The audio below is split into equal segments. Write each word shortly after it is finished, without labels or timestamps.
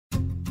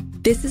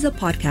This is a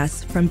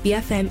podcast from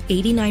BFM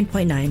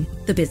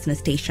 89.9, the business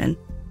station.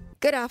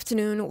 Good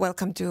afternoon.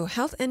 Welcome to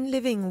Health and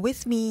Living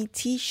with me,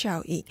 T.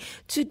 Xiao Yi.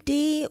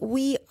 Today,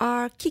 we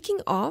are kicking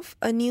off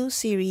a new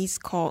series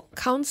called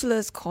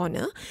Counselor's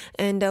Corner,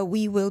 and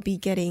we will be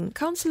getting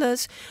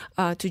counselors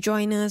to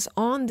join us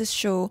on this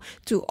show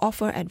to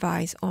offer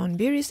advice on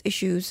various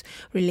issues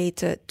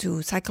related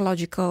to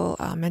psychological,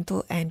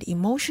 mental, and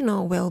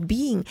emotional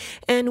well-being.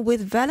 And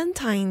with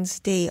Valentine's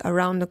Day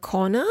around the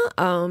corner,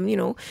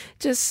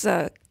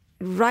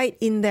 right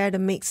in the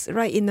mix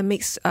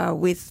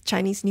with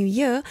Chinese New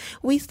Year,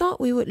 we thought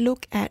we would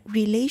look at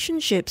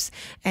relationships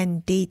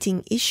and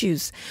dating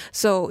issues.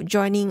 So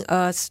joining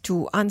us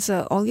to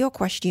answer all your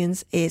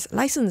questions is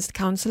licensed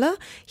counsellor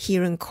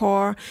Hiran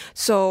Kaur.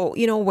 So,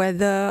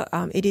 whether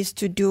it is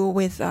to do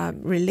with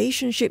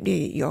relationship that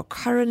you're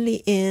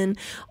currently in,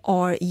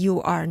 or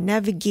you are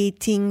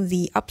navigating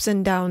the ups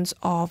and downs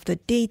of the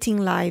dating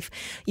life,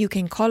 you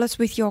can call us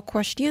with your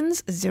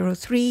questions,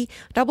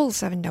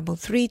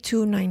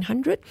 03-7733-2900.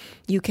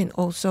 You can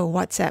also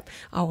WhatsApp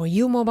our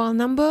U-Mobile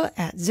number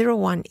at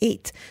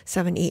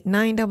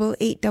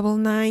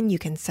 018-789-8899. You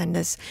can send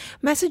us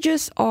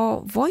messages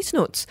or voice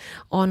notes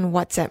on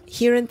WhatsApp.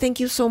 Hiran, thank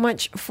you so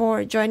much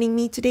for joining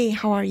me today.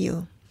 How are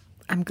you?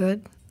 I'm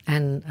good,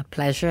 and a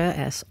pleasure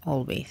as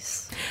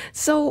always.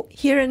 So,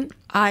 Hiran,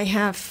 I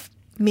have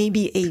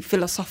maybe a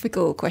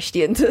philosophical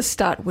question to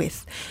start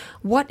with.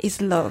 What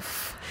is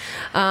love?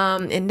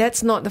 And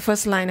that's not the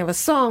first line of a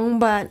song,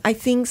 but I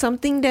think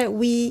something that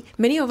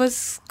many of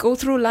us go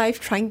through life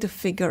trying to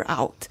figure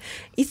out.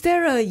 Is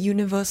there a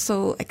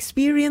universal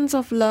experience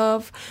of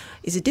love?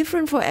 Is it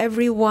different for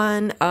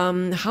everyone?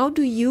 How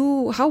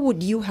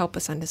would you help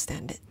us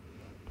understand it?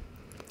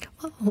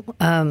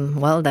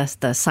 Well, that's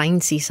the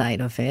sciencey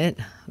side of it,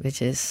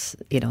 which is,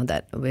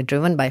 that we're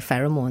driven by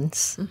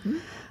pheromones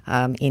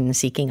in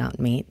seeking out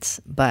mates.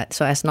 But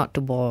so as not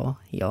to bore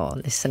your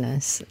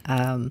listeners,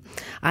 I'm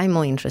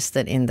more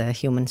interested in the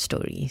human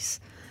stories.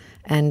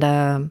 And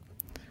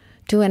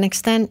to an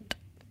extent,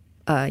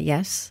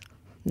 yes,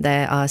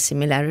 there are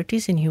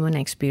similarities in human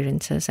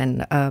experiences.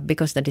 And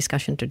because the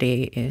discussion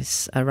today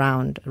is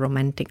around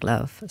romantic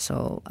love,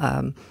 so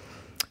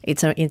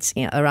it's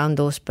around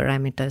those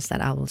parameters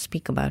that I will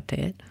speak about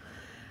it.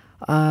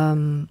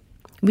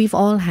 We've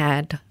all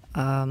had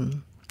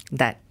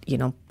that,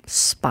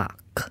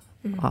 spark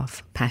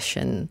of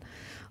passion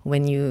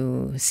when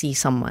you see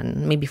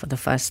someone, maybe for the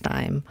first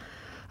time.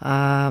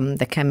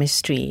 The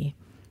chemistry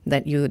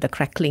the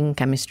crackling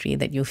chemistry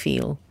that you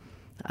feel.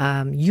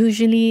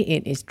 Usually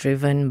it is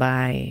driven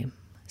by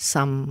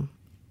some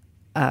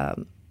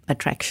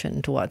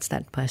attraction towards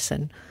that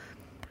person.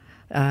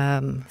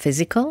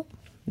 Physical,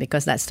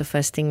 because that's the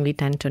first thing we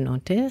tend to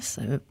notice.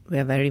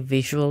 We're very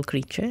visual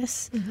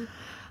creatures.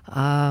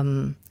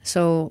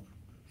 So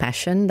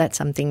passion, that's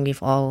something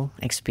we've all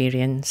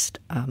experienced.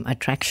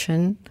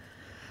 Attraction,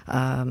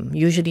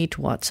 usually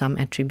towards some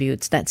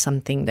attributes, that's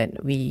something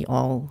that we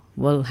all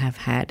will have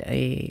had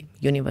a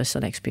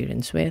universal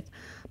experience with.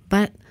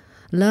 But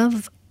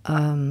love,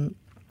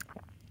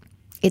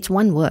 it's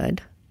one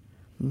word,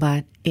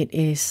 but it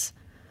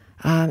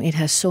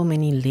has so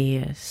many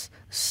layers.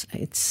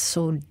 It's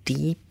so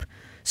deep,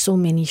 so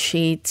many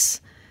shades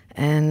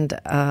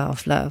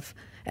of love.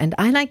 And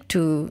I like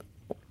to,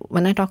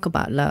 when I talk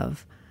about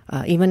love,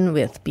 even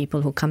with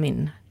people who come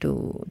in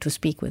to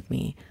speak with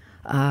me,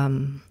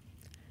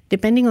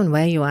 depending on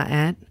where you are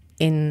at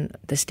in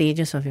the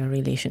stages of your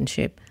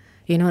relationship,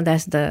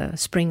 there's the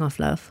spring of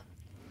love,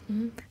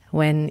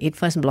 when it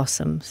first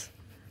blossoms.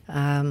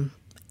 We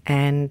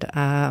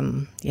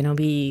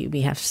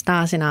have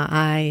stars in our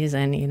eyes,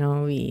 and,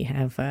 we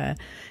have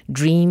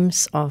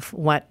dreams of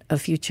what a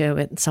future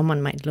with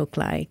someone might look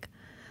like.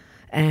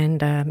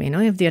 And,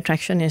 if the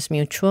attraction is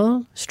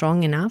mutual,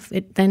 strong enough,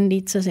 it then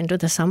leads us into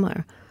the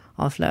summer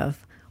of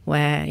love,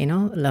 where,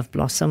 love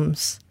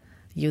blossoms.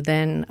 You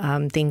then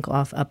think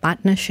of a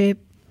partnership,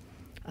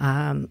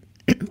 and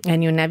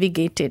you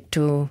navigate it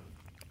to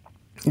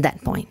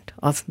that point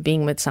of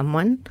being with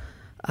someone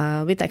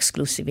with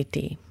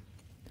exclusivity.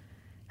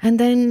 And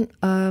then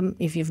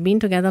if you've been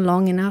together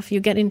long enough,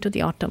 you get into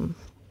the autumn,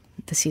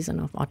 the season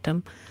of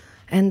autumn.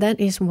 And that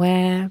is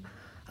where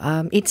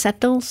it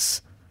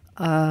settles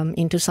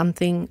into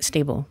something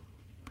stable,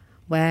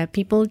 where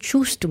people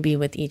choose to be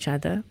with each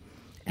other,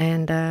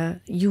 and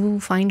you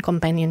find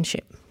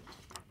companionship.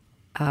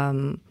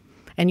 And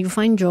you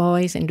find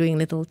joys in doing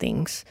little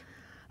things,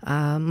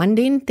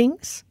 mundane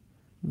things,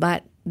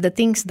 but the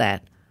things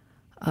that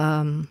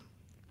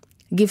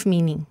give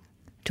meaning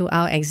to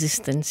our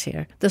existence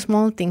here. The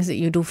small things that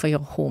you do for your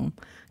home,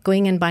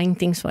 going and buying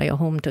things for your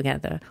home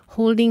together,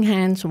 holding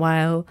hands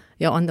while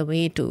you're on the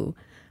way to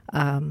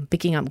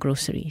picking up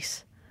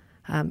groceries.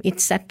 It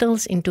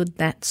settles into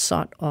that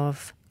sort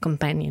of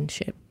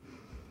companionship.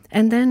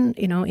 And then,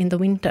 in the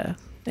winter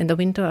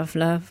of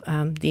love,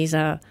 these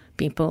are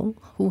people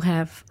who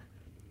have,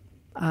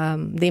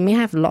 they may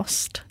have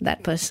lost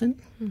that person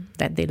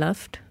that they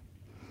loved.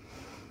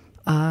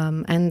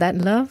 And that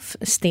love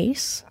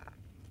stays.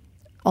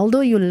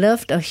 although you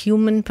loved a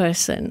human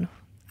person,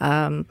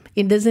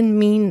 it doesn't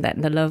mean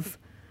that the love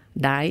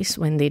dies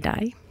when they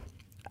die,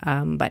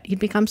 but it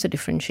becomes a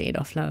different shade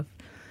of love.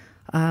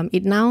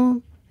 It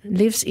now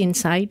lives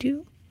inside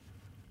you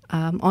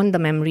on the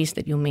memories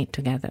that you made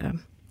together.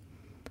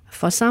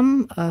 For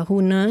some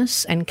who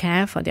nurse and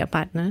care for their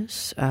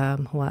partners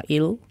who are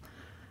ill,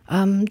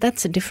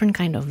 that's a different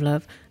kind of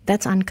love.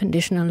 That's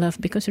unconditional love,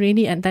 because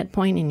really at that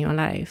point in your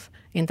life,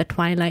 in the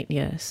twilight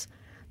years,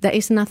 there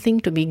is nothing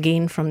to be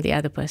gained from the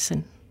other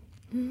person.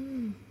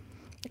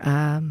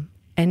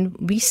 And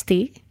we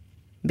stay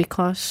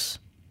because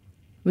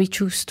we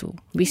choose to.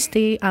 We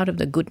stay out of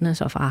the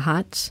goodness of our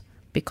hearts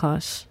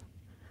because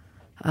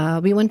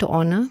we want to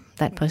honor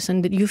that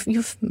person that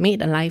you've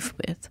made a life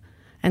with,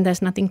 and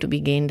there's nothing to be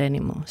gained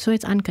anymore. So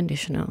it's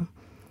unconditional.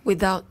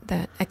 Without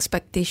that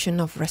expectation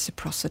of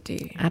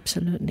reciprocity.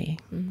 Absolutely.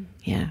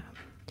 Yeah.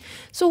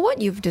 So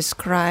what you've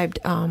described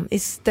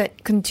is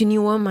that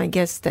continuum, I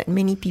guess, that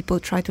many people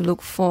try to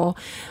look for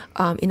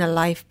in a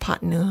life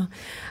partner.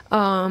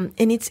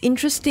 And it's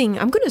interesting.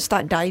 I'm going to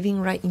start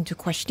diving right into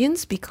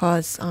questions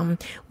because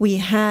we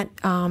had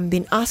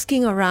been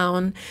asking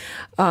around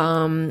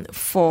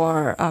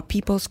for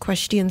people's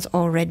questions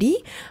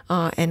already.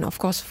 And of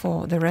course,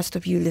 for the rest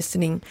of you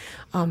listening,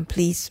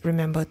 please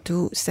remember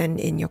to send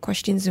in your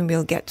questions and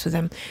we'll get to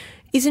them.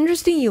 It's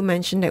interesting you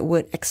mentioned that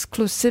word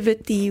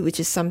exclusivity, which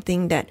is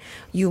something that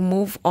you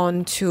move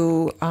on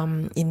to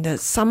in the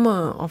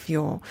summer of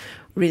your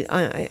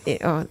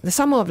the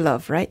summer of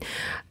love, right?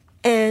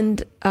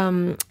 And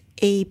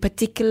a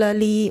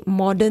particularly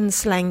modern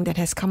slang that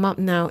has come up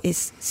now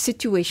is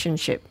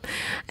situationship.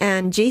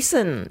 And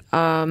Jason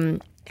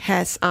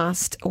has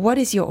asked, what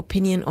is your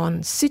opinion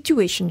on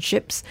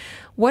situationships?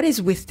 What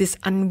is with this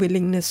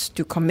unwillingness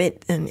to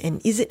commit,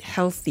 and is it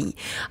healthy?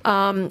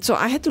 So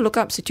I had to look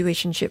up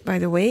situationship, by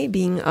the way,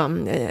 being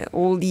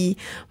oldie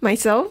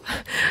myself.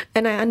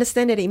 And I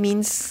understand that it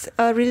means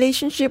a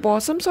relationship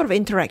or some sort of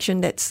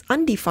interaction that's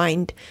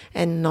undefined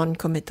and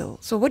non-committal.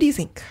 So what do you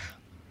think?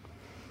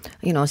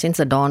 You know, since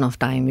the dawn of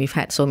time, we've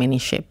had so many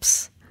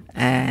ships.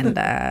 And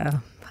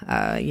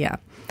yeah,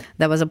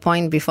 there was a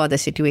point before the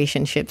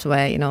situationships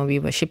where, you know, we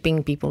were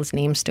shipping people's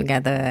names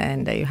together,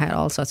 and you had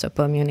all sorts of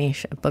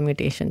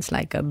permutations,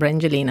 like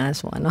Brangelina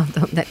is one of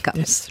them that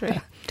comes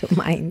to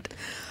mind.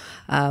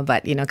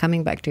 But, you know,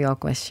 coming back to your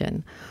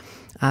question.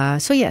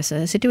 So yes,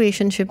 a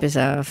situationship is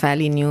a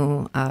fairly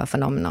new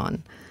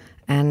phenomenon.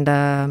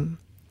 And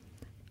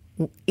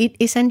it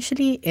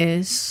essentially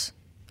is,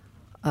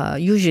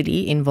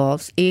 usually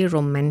involves a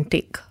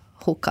romantic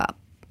hookup,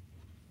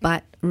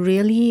 but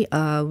really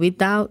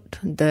without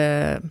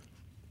the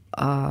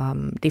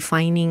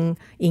defining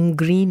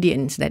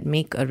ingredients that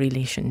make a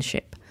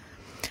relationship.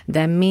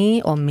 There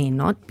may or may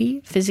not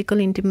be physical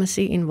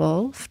intimacy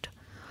involved.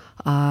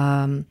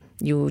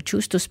 You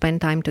choose to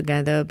spend time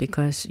together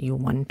because you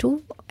want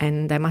to,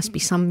 and there must be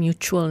some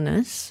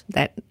mutualness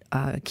that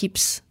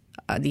keeps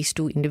these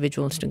two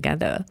individuals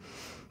together.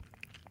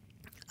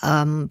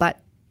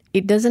 But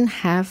it doesn't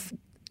have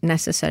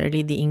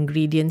necessarily the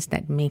ingredients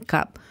that make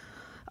up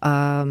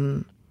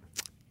an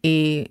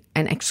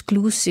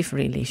exclusive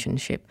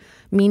relationship,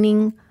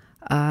 meaning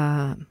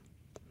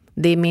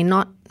they may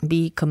not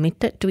be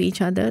committed to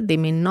each other. They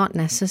may not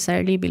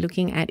necessarily be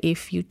looking at a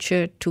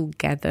future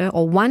together,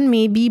 or one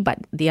may be, but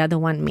the other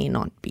one may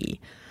not be.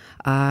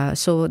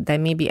 So there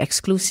may be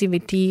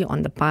exclusivity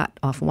on the part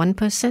of one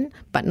person,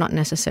 but not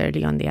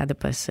necessarily on the other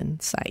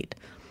person's side.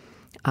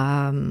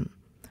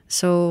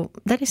 So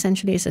that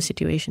essentially is a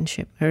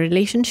situationship, a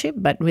relationship,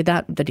 but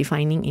without the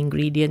defining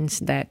ingredients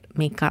that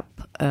make up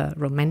a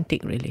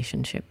romantic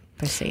relationship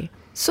per se.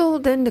 So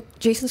then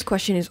Jason's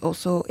question is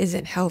also, is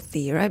it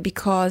healthy, right?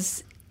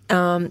 Because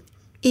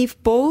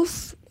if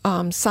both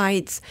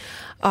sides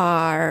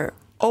are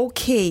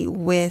okay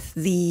with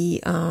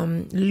the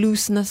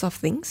looseness of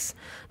things,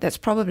 that's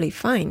probably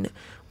fine.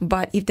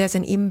 But if there's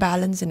an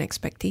imbalance in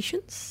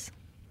expectations,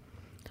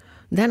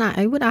 then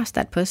I would ask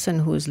that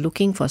person who is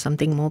looking for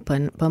something more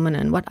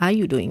permanent, what are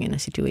you doing in a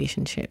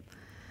situationship?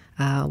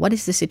 What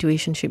is the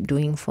situationship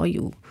doing for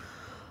you?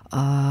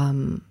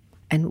 And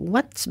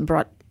what's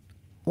brought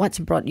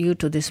you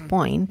to this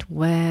point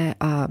where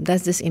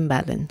there's this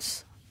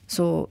imbalance?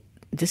 So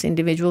this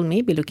individual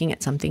may be looking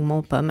at something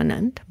more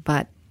permanent,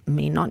 but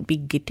may not be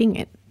getting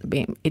it.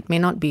 It may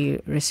not be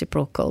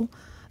reciprocal.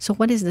 So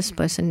what is this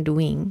person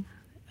doing,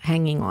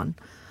 hanging on?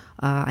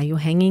 Are you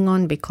hanging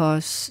on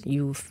because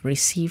you've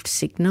received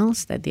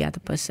signals that the other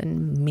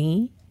person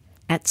may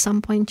at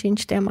some point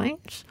change their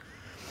minds?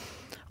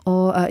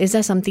 Or is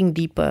there something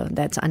deeper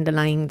that's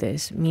underlying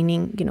this?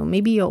 Meaning, you know,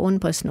 maybe your own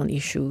personal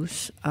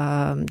issues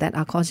that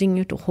are causing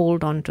you to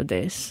hold on to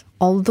this,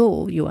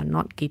 although you are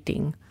not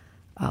getting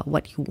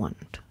what you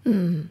want.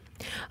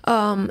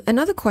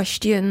 Another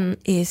question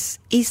is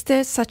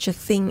there such a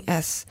thing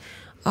as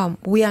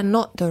we are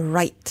not the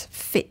right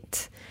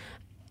fit?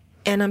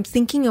 And I'm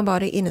thinking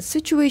about it in a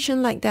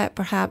situation like that,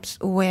 perhaps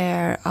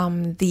where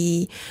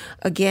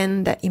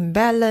that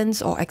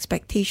imbalance or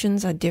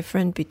expectations are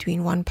different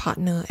between one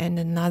partner and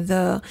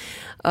another.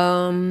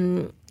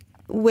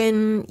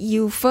 When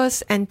you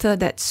first enter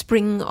that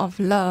spring of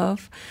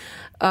love,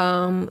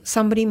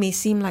 somebody may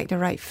seem like the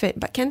right fit,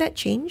 but can that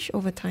change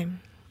over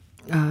time?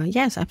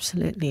 Yes,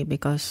 absolutely,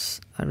 because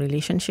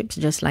relationships,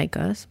 just like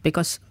us,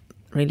 because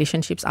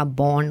relationships are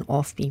born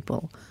of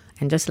people,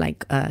 and just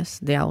like us,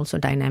 they are also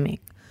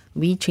dynamic.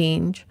 We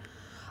change,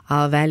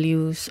 our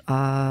values,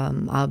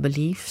 our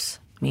beliefs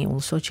may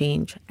also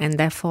change, and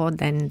therefore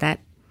then that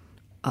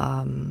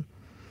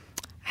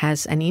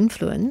has an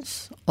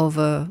influence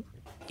over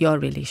your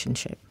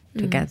relationship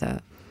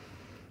together.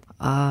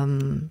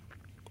 Might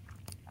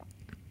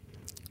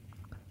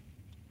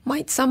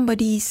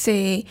somebody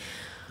say,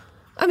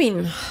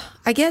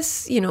 I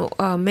guess,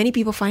 many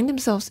people find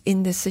themselves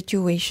in this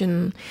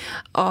situation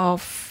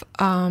of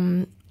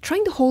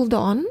trying to hold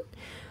on,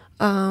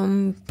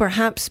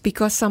 perhaps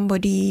because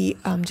somebody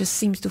just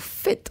seems to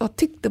fit or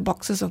tick the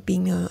boxes of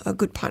being a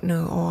good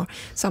partner or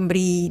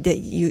somebody that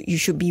you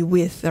should be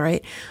with,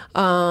 right?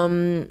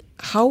 How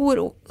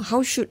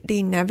should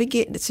they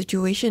navigate the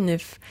situation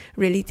if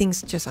really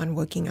things just aren't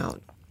working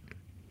out?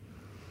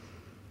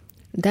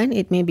 Then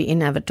it may be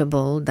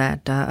inevitable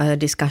that a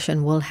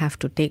discussion will have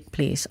to take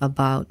place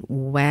about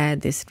where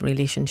this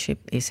relationship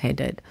is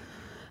headed.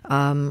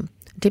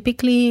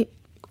 Typically,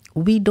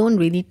 we don't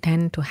really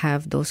tend to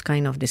have those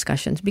kind of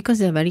discussions because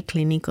they're very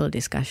clinical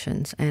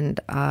discussions, and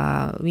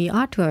we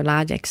are to a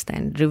large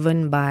extent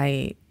driven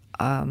by,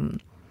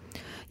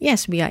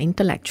 yes, we are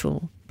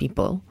intellectual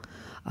people.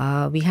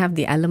 We have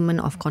the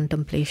element of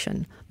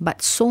contemplation,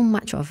 but so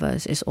much of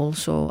us is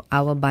also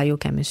our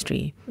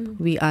biochemistry.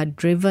 We are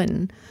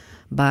driven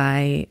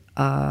by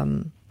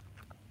our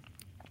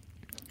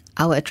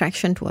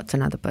attraction towards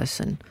another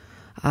person.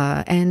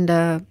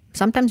 And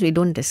sometimes we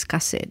don't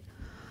discuss it.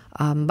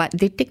 But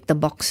they tick the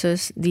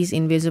boxes, these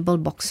invisible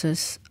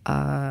boxes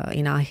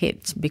in our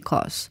heads,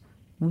 because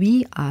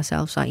we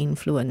ourselves are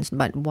influenced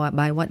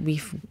by what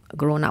we've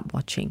grown up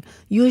watching.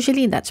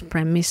 Usually that's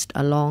premised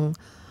along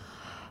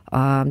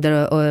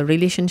the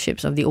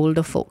relationships of the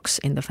older folks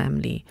in the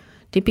family,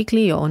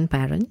 typically your own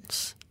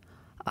parents.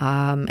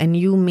 And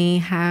you may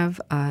have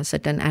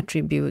certain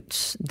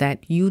attributes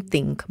that you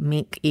think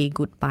make a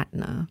good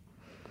partner.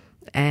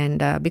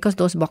 And because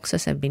those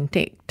boxes have been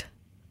ticked,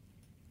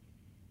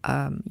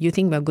 you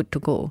think we're good to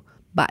go,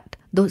 but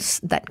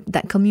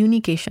that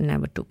communication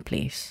never took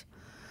place.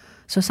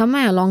 So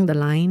somewhere along the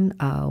line,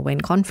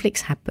 when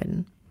conflicts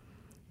happen,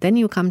 then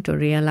you come to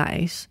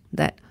realize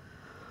that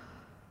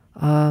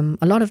a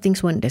lot of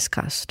things weren't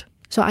discussed.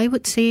 So I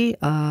would say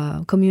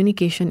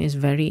communication is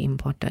very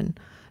important,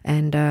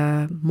 and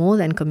more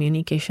than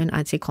communication,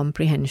 I'd say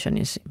comprehension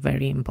is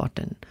very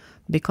important,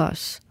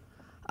 because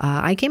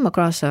I came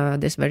across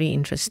this very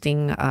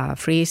interesting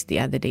phrase the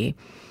other day.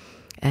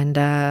 And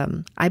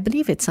I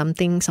believe it's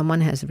something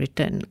someone has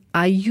written.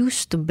 I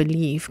used to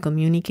believe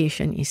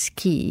communication is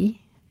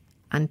key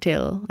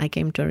until I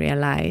came to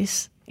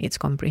realize it's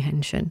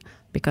comprehension.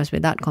 Because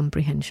without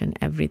comprehension,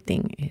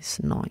 everything is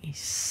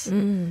noise.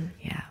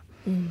 Yeah.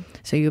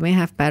 So you may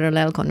have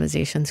parallel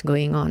conversations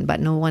going on, but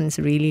no one's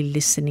really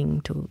listening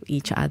to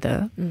each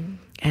other.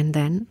 And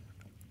then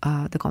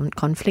the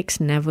conflicts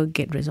never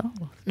get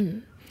resolved.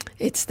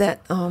 It's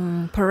that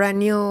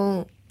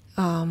perennial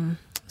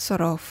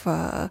sort of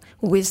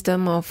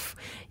wisdom of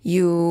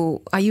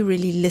are you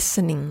really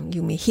listening?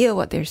 You may hear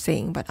what they're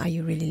saying, but are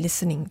you really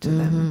listening to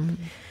them?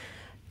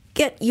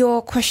 Get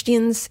your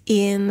questions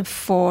in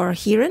for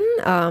Hiran,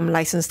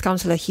 licensed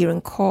counsellor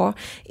Hiran Kaur,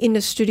 in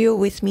the studio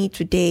with me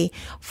today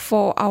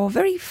for our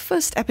very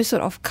first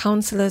episode of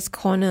Counselor's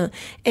Corner.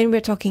 And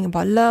we're talking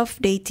about love,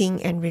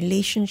 dating, and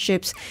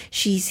relationships.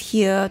 She's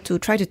here to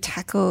try to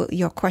tackle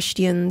your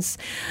questions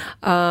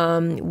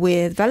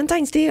with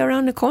Valentine's Day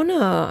around the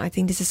corner. I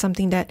think this is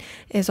something that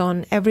is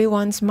on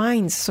everyone's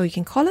minds. So you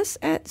can call us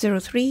at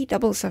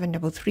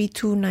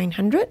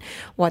 03-7733-2900,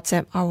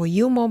 WhatsApp our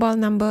U mobile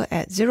number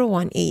at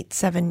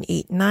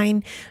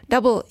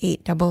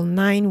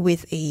 018-789-8899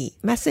 with a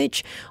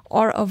message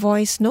or a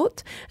voice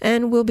note.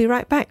 And we'll be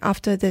right back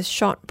after this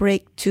short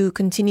break to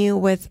continue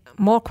with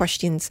more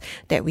questions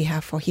that we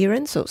have for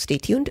Hiran. So stay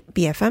tuned,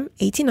 BFM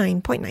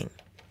 89.9.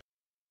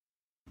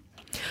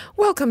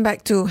 Welcome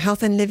back to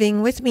Health and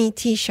Living with me,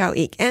 T. Shao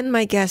Ik, and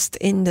my guest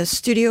in the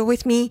studio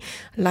with me,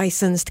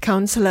 licensed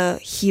counsellor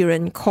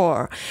Hiran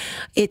Kaur.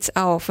 It's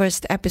our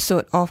first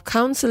episode of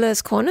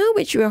Counselor's Corner,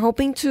 which we're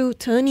hoping to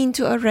turn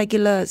into a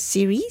regular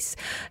series.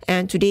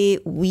 And today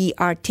we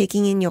are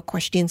taking in your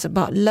questions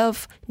about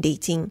love,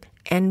 dating,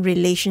 and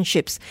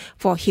relationships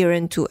for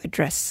Hiran to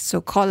address.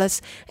 So call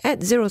us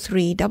at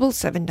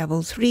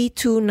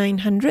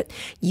 03-7733-2900.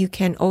 You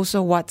can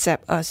also WhatsApp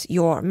us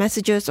your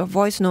messages or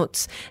voice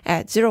notes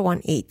at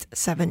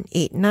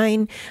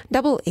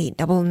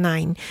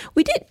 018-789-8899.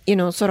 We did,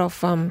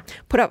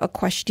 put up a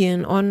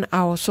question on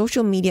our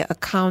social media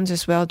accounts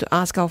as well to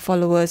ask our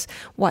followers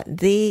what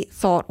they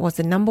thought was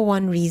the number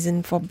one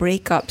reason for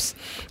breakups.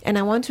 And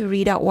I want to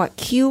read out what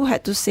Q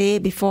had to say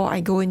before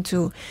I go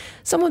into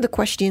some of the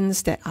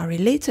questions that are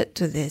related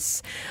to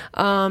this.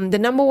 The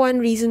number one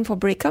reason for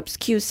breakups,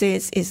 Q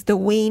says, is the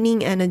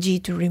waning energy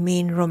to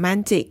remain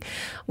romantic.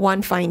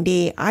 One fine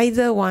day,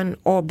 either one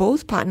or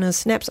both partners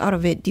snaps out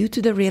of it due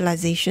to the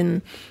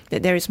realization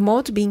that there is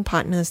more to being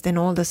partners than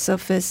all the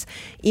surface,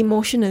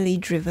 emotionally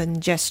driven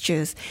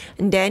gestures.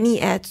 And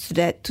Danny adds to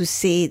that to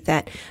say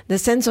that the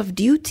sense of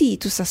duty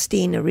to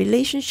sustain a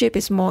relationship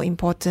is more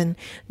important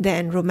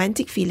than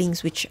romantic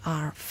feelings, which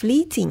are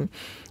fleeting.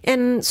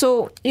 And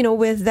so,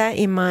 with that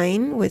in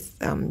mind, with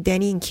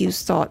Danny and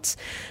Q's thoughts,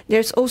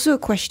 there's also a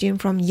question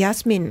from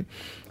Yasmin,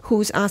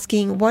 who's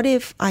asking, what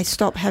if I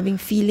stop having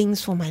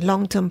feelings for my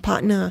long-term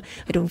partner?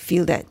 I don't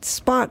feel that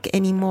spark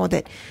anymore,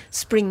 that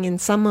spring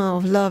and summer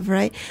of love,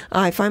 right?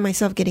 I find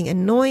myself getting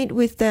annoyed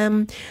with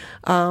them.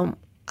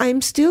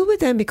 I'm still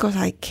with them because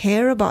I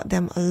care about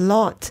them a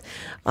lot.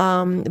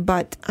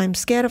 But I'm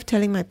scared of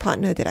telling my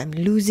partner that I'm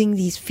losing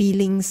these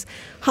feelings.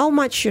 How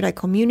much should I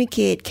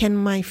communicate? Can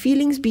my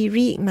feelings be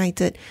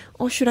reignited,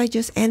 or should I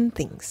just end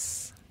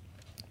things?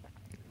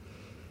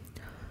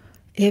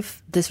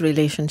 If this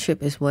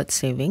relationship is worth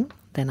saving,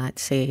 then I'd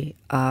say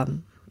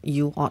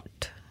you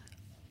ought,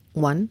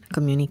 one,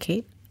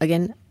 communicate.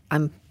 Again,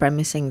 I'm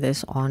premising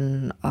this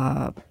on,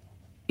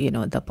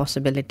 the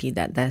possibility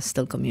that there's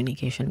still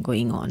communication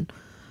going on.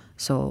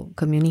 So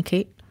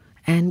communicate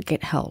and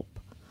get help.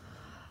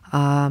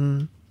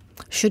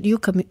 Should you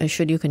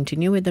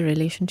continue with the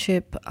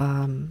relationship?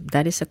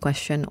 That is a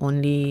question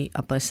only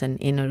a person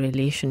in a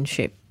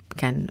relationship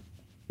can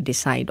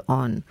decide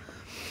on.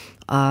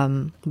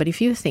 But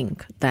if you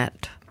think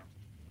that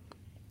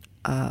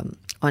on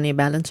a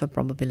balance of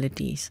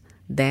probabilities,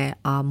 there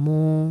are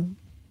more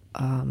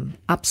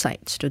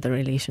upsides to the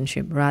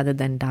relationship rather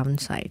than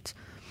downsides,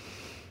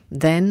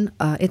 then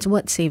it's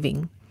worth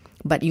saving.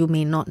 But you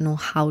may not know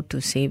how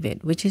to save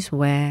it, which is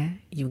where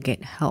you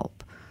get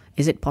help.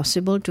 Is it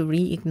possible to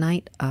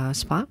reignite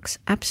sparks?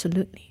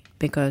 Absolutely.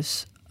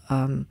 Because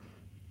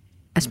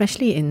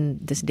especially in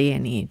this day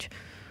and age,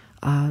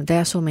 there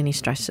are so many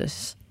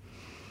stresses.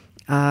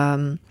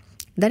 That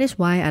is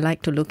why I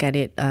like to look at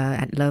it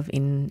at love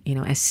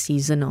as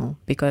seasonal,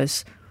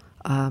 because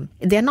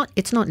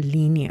it's not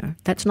linear.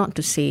 That's not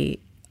to say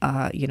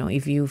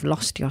if you've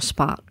lost your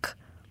spark,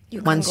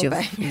 you can't go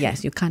back.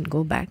 Yes, you can't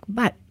go back.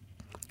 But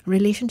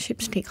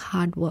relationships take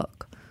hard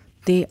work.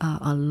 They are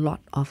a lot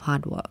of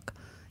hard work,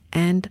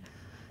 and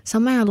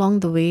somewhere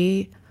along the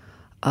way,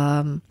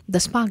 the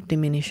spark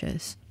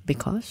diminishes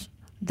because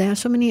there are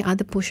so many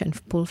other push and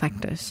pull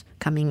factors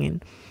coming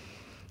in.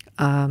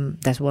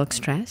 There's work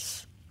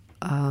stress,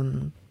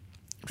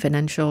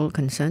 financial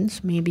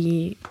concerns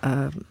maybe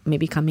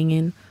coming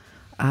in,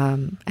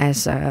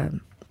 as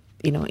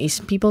is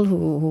people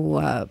who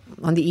are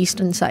on the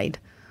eastern side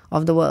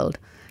of the world,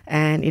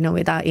 and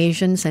with our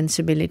Asian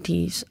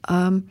sensibilities,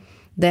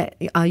 there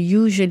are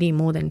usually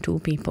more than two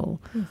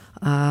people.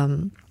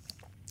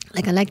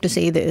 Like I like to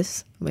say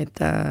this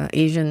with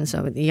Asians,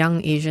 or with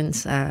young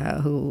Asians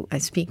who I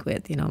speak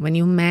with, when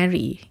you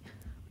marry,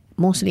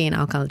 mostly in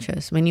our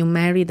cultures, when you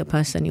marry the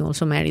person, you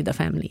also marry the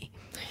family.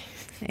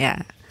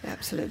 Yeah.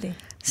 Absolutely.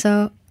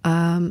 So,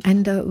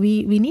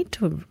 we need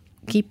to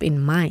keep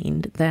in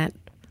mind that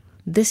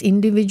this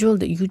individual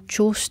that you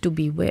chose to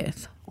be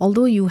with,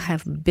 although you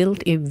have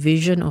built a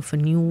vision of a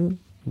new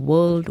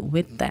world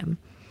with them,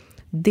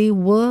 they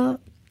were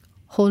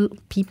whole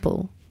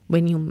people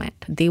when you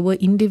met. They were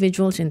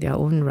individuals in their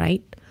own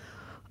right,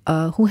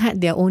 who had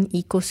their own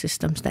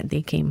ecosystems that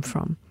they came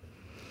from.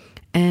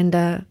 And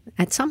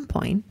at some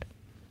point,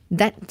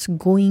 that's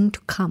going to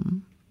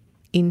come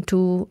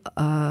into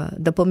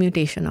the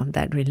permutation of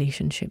that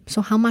relationship.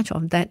 So how much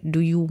of that do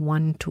you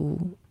want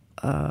to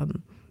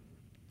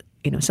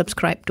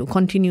subscribe to,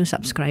 continue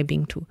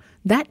subscribing to?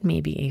 That may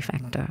be a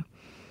factor.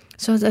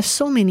 So there's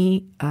so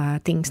many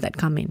things that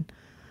come in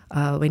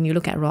when you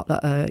look at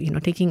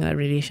taking a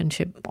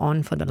relationship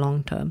on for the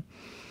long term.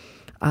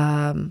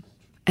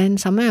 And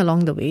somewhere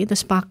along the way, the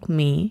spark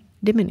may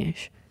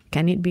diminish.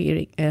 Can it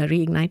be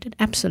reignited?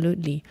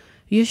 Absolutely.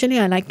 Usually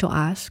I like to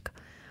ask,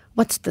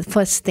 what's the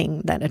first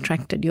thing that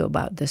attracted you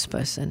about this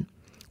person?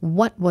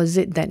 What was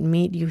it that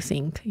made you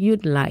think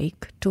you'd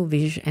like to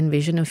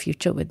envision a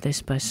future with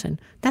this person?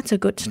 That's a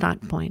good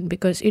start point,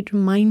 because it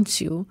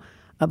reminds you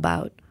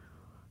about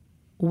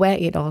where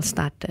it all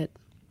started.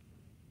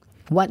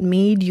 What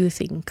made you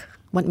think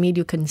what made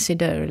you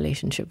consider a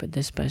relationship with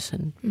this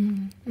person?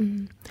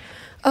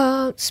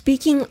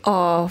 Speaking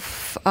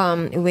of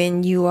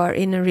when you are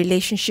in a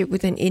relationship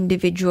with an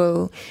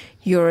individual,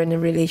 you're in a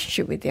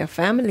relationship with their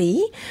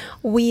family,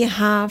 we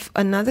have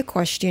another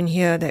question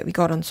here that we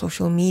got on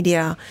social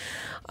media.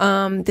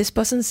 This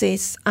person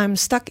says, I'm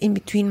stuck in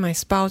between my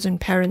spouse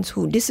and parents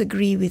who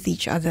disagree with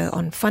each other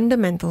on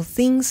fundamental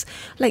things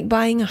like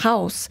buying a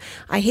house.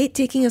 I hate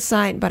taking a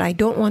side, but I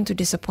don't want to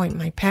disappoint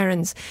my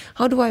parents.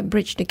 How do I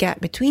bridge the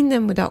gap between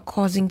them without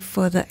causing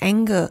further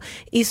anger?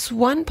 Is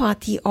one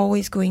party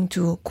always going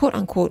to, quote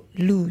unquote,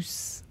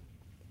 lose?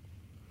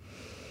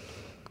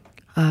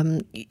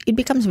 It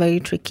becomes very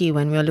tricky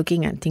when we're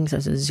looking at things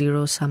as a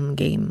zero-sum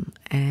game,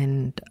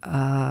 and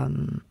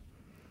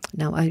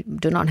now I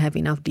do not have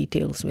enough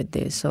details with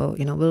this, so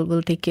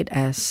we'll take it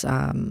as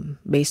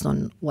based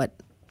on what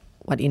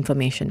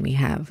information we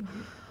have.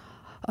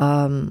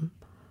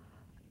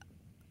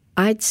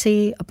 I'd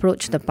say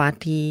approach the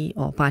party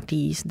or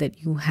parties that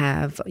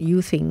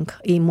you think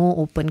a more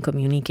open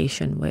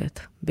communication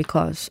with,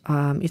 because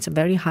it's a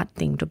very hard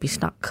thing to be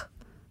stuck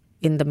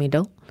in the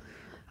middle.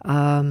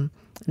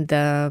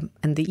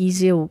 The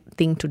easier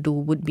thing to do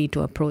would be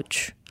to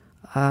approach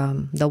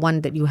the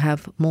one that you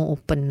have more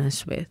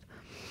openness with.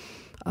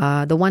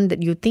 The one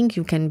that you think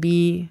you can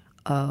be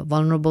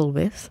vulnerable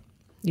with,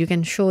 you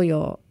can show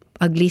your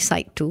ugly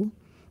side to,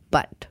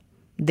 but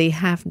they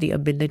have the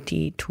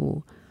ability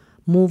to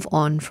move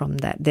on from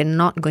that. They're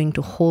not going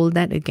to hold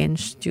that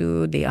against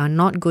you. They are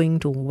not going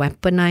to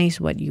weaponize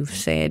what you've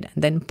said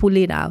and then pull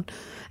it out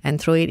and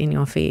throw it in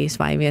your face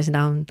 5 years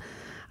down,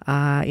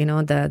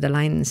 the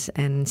lines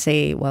and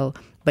say, well,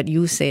 but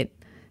you said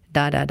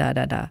da da da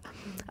da da.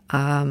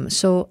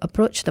 So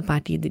approach the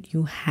party that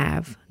you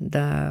have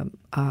the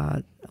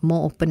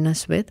more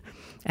openness with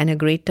and a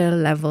greater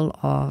level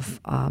of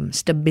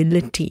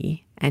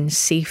stability and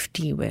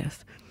safety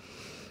with.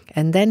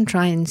 And then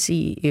try and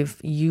see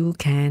if you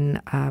can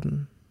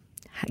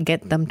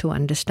get them to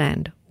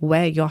understand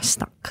where you're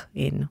stuck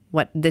in,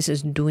 what this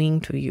is doing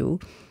to you,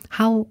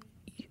 how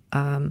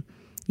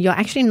you're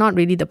actually not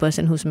really the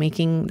person who's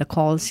making the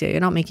calls here.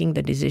 You're not making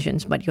the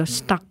decisions, but you're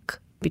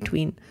stuck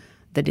between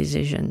the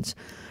decisions.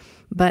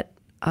 But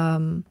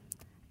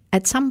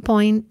at some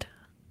point,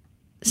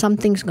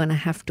 something's going to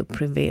have to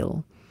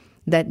prevail.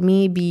 That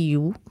may be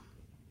you,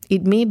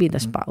 it may be the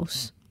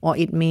spouse, or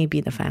it may be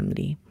the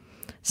family.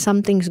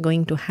 Something's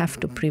going to have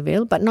to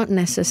prevail, but not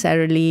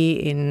necessarily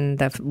in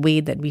the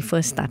way that we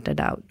first started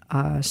out.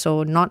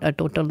 So not a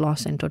total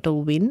loss and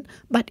total win,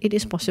 but it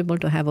is possible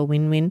to have a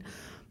win-win,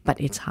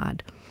 but it's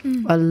hard.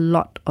 A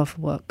lot of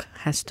work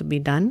has to be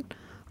done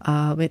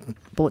with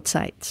both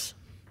sides.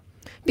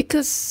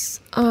 Because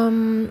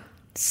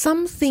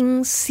some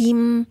things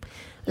seem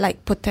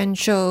like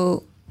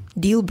potential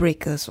deal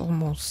breakers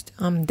almost.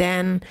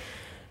 Dan's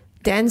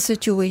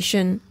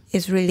situation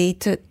is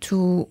related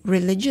to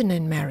religion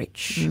and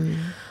marriage.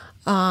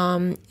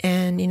 And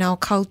in our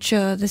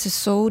culture, this is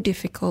so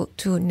difficult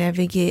to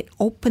navigate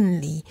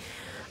openly.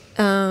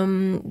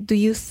 Do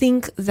you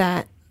think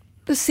that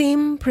the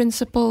same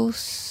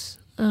principles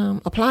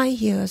apply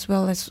here as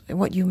well as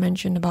what you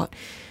mentioned about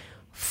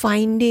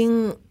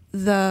finding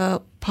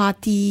the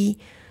party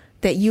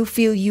that you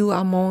feel you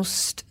are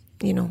most,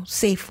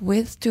 safe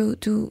with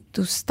to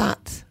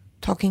start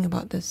talking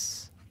about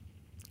this?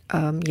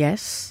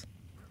 Yes.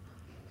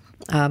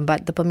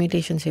 But the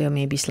permutations here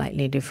may be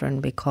slightly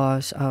different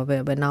because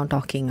we're now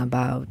talking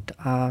about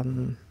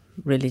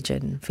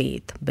religion,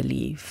 faith,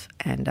 belief.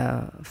 And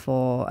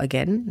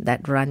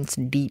that runs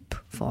deep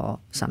for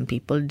some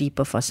people,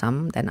 deeper for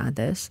some than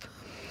others.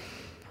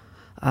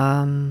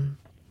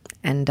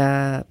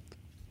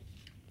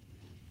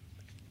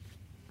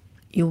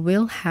 You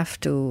will have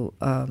to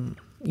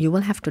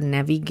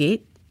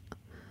navigate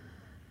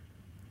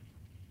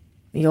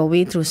your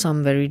way through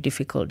some very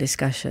difficult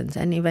discussions,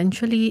 and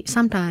eventually,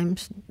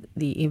 sometimes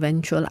the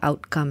eventual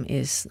outcome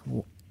is,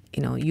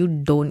 you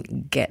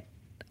don't get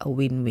a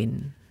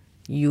win-win.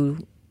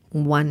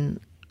 One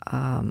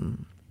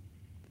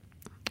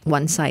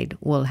side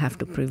will have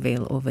to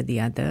prevail over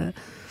the other,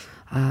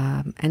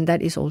 and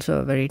that is also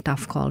a very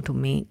tough call to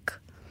make.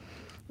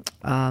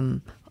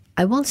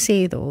 I will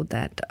say, though,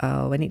 that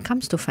when it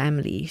comes to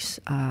families,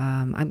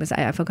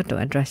 I forgot to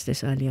address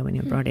this earlier when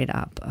you brought it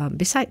up.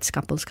 Besides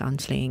couples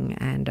counseling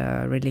and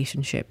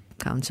relationship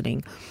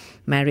counseling,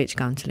 marriage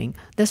counseling,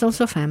 there's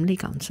also family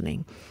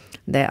counseling.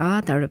 There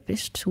are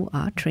therapists who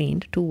are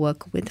trained to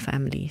work with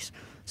families.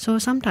 So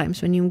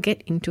sometimes when you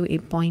get into a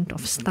point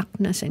of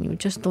stuckness and you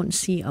just don't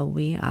see a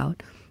way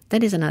out,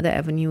 that is another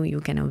avenue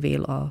you can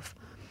avail of.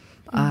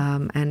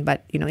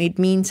 But it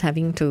means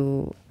having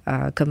to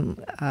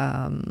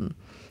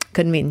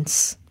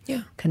convince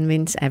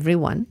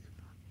everyone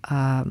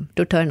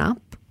to turn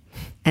up,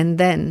 and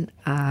then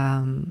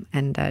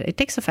it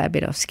takes a fair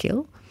bit of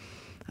skill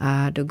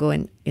to go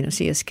and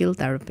see a skilled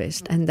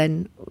therapist, and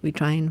then we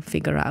try and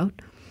figure out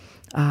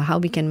how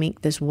we can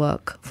make this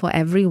work for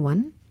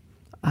everyone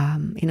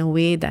in a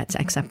way that's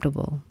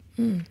acceptable.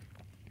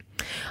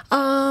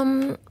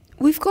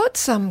 we've got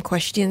some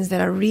questions that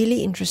are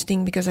really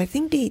interesting because I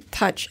think they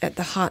touch at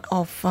the heart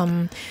of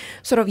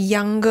sort of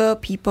younger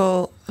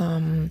people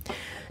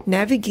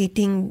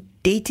navigating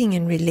dating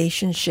and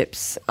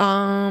relationships.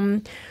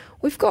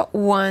 We've got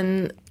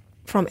one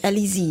from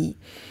Ellie Z,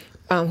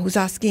 who's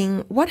asking,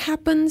 what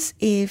happens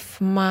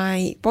if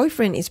my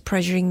boyfriend is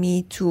pressuring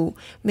me to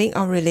make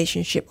our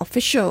relationship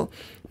official,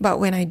 but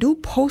when I do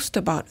post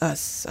about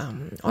us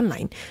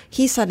online,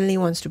 he suddenly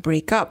wants to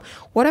break up?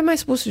 What am I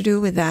supposed to do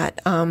with that?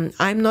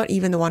 I'm not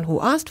even the one who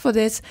asked for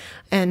this,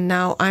 and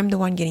now I'm the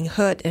one getting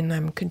hurt and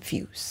I'm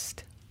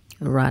confused.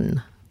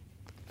 Run.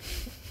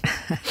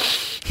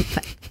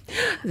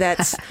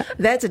 That's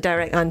a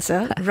direct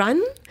answer.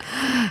 Run?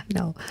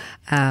 No.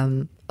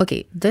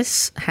 Okay,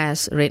 this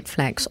has red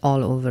flags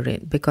all over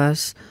it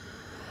because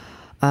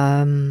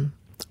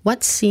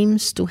what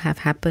seems to have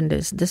happened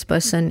is this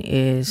person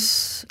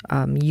is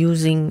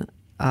using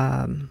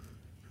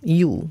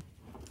you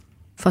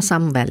for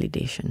some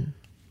validation.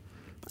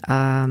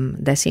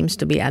 There seems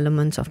to be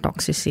elements of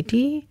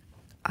toxicity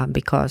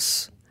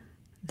because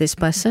this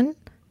person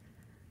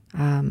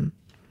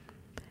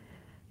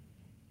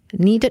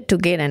needed to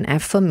get an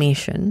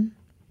affirmation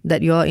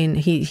that you're in.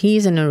 He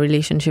is in a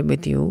relationship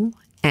with you,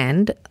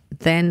 and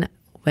then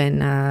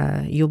when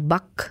you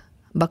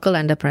buckle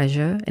under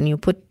pressure and you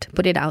put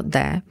it out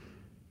there,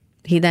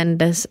 he then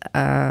does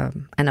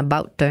an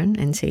about turn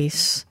and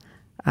says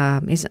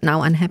is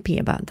now unhappy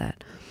about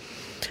that.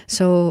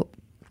 So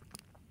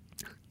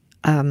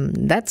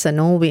that's a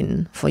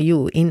no-win for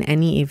you in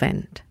any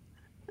event.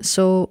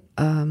 So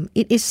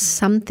it is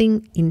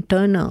something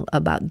internal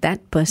about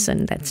that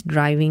person that's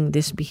driving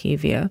this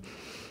behavior,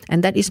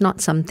 and that is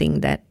not something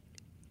that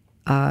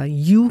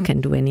you can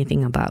do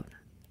anything about.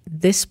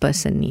 This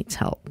person needs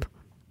help.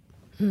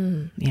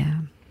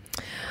 Yeah.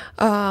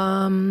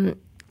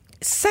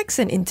 Sex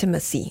and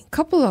intimacy.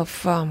 Couple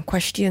of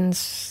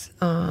questions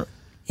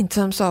in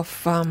terms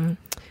of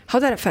how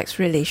that affects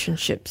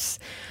relationships.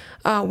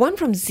 One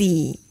from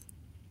Z.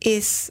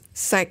 Is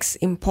sex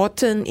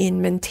important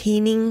in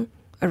maintaining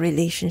a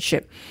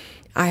relationship?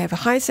 I have a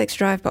high sex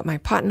drive, but my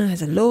partner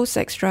has a low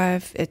sex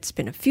drive. It's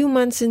been a few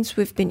months since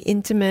we've been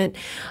intimate.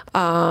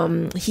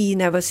 He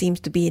never seems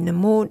to be in the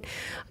mood.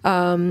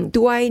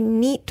 Do I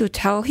need to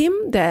tell him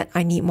that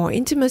I need more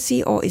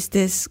intimacy, or is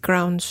this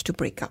grounds to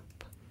break up?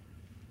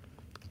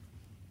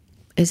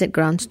 Is it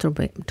grounds to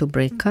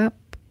break up?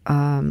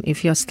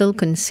 If you're still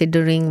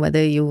considering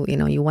whether you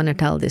want to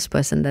tell this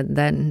person,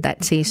 then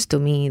that says to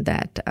me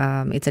that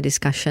it's a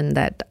discussion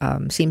that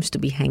seems to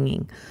be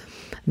hanging.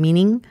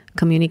 Meaning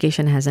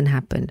communication hasn't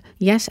happened.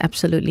 Yes,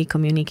 absolutely,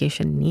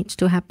 communication needs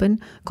to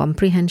happen.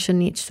 Comprehension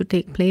needs to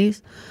take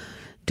place.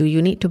 Do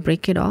you need to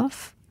break it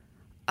off?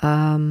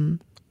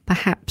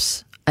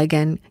 Perhaps,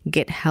 again,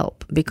 get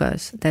help,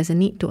 because there's a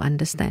need to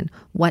understand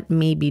what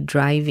may be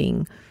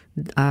driving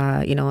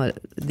the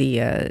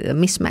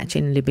mismatch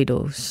in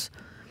libidos.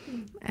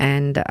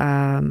 And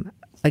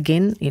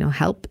again,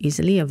 help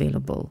easily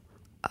available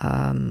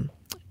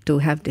to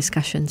have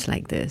discussions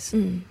like this.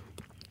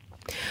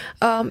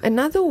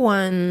 Another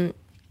one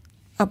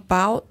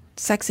about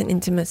sex and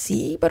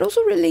intimacy, but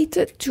also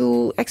related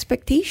to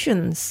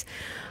expectations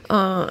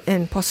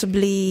and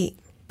possibly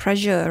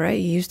pressure, right?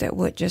 You used that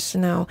word just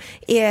now.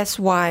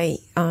 ASY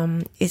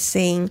is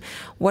saying,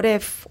 what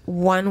if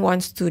one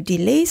wants to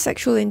delay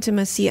sexual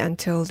intimacy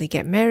until they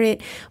get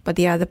married, but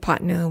the other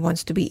partner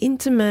wants to be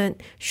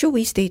intimate? Should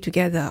we stay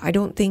together? I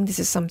don't think this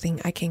is something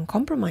I can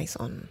compromise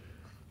on.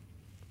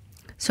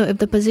 So if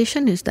the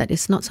position is that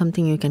it's not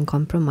something you can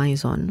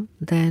compromise on,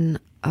 then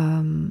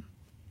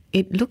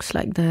it looks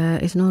like there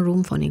is no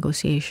room for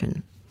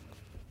negotiation.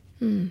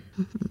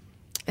 Mm-hmm.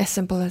 As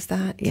simple as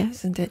that,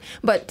 yes, isn't it?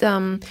 But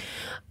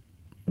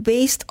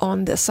based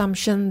on the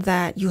assumption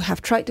that you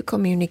have tried to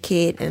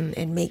communicate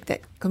and make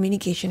that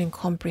communication and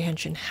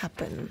comprehension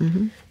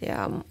happen,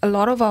 a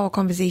lot of our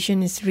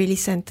conversation is really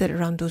centered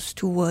around those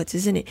two words,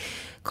 isn't it?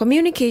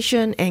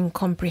 Communication and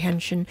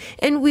comprehension.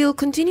 And we'll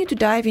continue to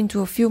dive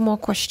into a few more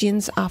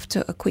questions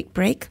after a quick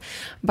break.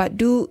 But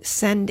do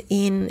send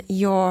in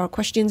your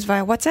questions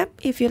via WhatsApp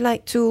if you'd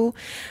like to,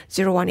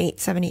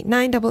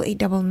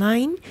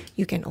 018-789-8899.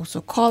 You can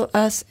also call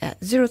us at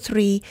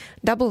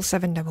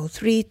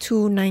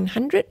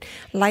 03-7733-2900.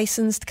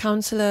 Licensed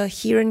counsellor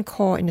Hiran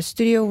Kaur in the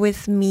studio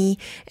with me,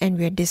 and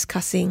we're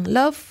discussing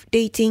love,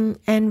 dating,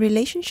 and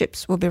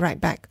relationships. We'll be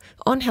right back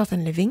on Health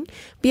and Living,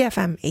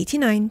 BFM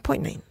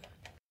 89.9.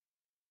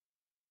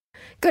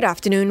 Good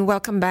afternoon.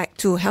 Welcome back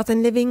to Health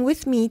and Living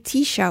with me,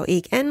 T. Xiao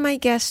Ik, and my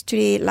guest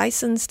today,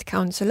 licensed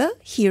counsellor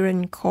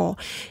Hiran Kaur.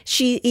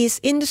 She is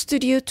in the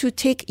studio to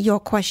take your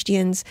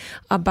questions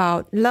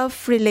about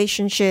love,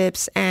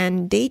 relationships,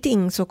 and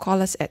dating. So call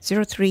us at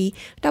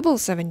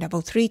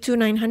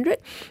 03-7733-2900.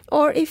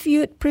 Or if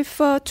you'd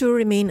prefer to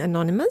remain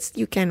anonymous,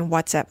 you can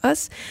WhatsApp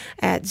us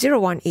at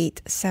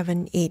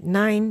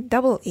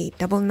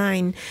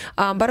 018-789-8899.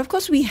 But of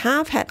course, we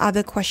have had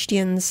other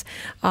questions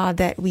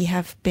that we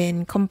have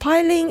been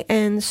compiling.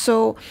 And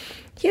so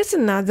here's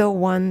another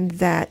one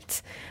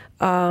that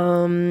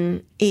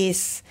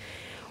is,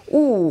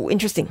 Ooh,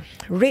 interesting.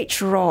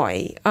 Rach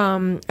Roy,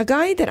 a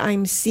guy that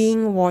I'm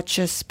seeing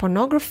watches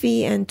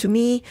pornography, and to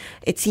me,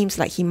 it seems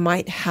like he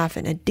might have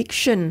an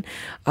addiction.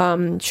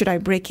 Should I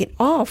break it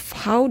off?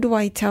 How do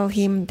I tell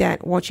him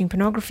that watching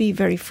pornography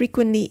very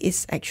frequently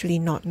is actually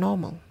not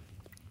normal?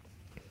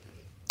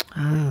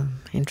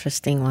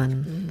 Interesting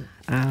one.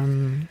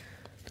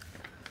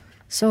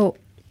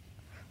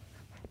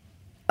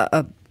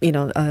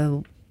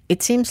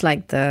 It seems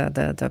like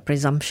the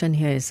presumption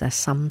here is there's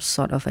some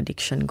sort of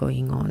addiction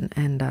going on.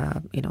 And,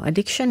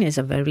 addiction is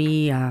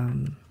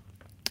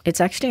it's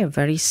actually a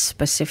very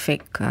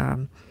specific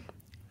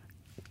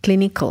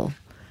clinical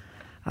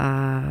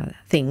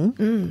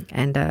thing.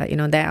 And,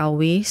 there are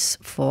ways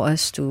for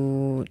us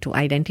to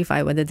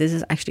identify whether this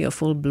is actually a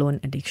full-blown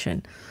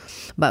addiction.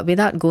 But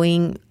without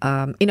going,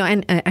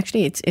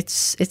 actually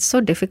it's so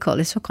difficult,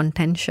 it's so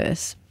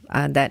contentious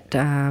that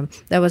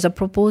there was a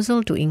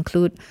proposal to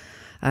include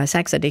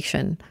sex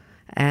addiction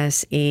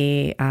as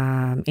in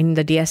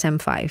the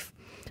DSM-5.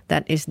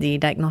 That is the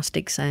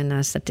diagnostics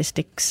and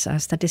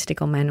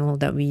statistical manual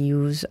that we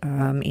use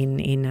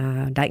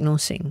in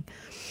diagnosing.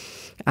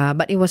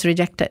 But it was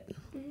rejected.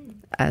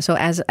 So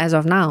as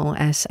of now,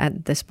 as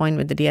at this point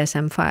with the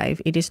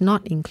DSM-5, it is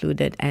not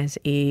included as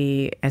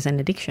an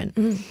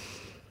addiction.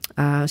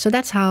 So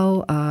that's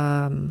how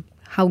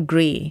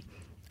grey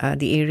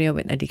the area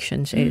with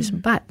addictions is.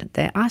 But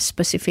there are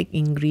specific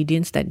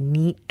ingredients that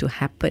need to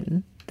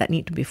happen, that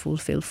need to be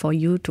fulfilled for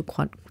you to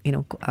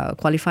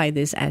qualify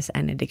this as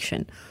an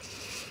addiction.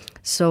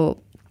 So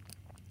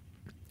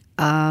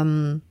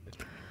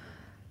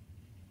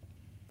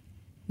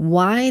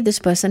why this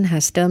person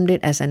has termed it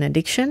as an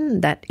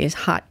addiction, that is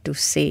hard to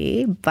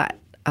say. But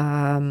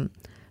in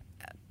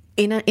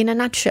a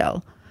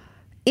nutshell,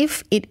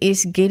 if it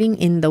is getting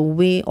in the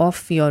way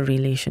of your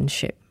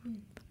relationship,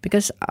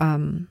 because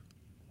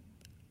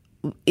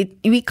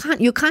you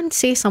can't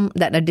say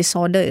that a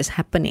disorder is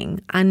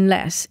happening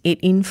unless it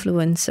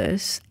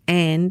influences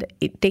and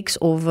it takes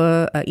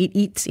over, it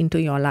eats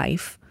into your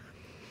life,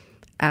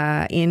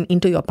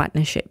 into your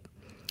partnership.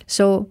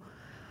 So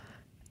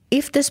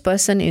if this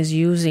person is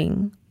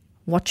using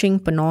watching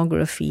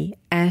pornography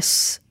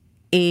as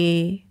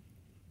a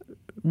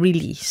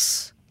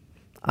release,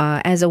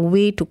 as a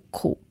way to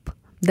cope,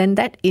 then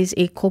that is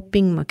a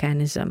coping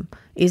mechanism.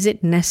 Is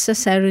it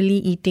necessarily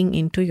eating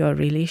into your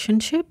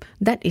relationship?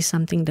 That is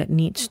something that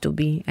needs to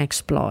be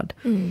explored.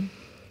 And,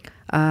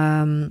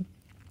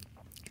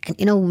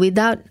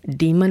 without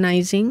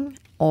demonizing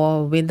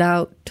or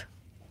without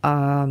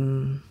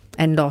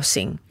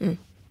endorsing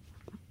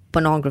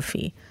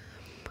pornography,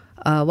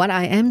 what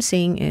I am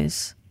saying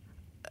is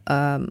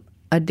an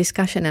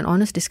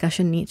honest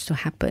discussion needs to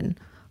happen.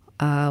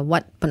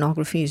 What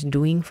pornography is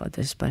doing for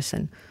this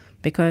person.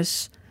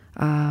 Because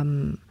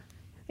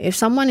if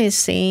someone is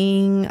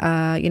saying,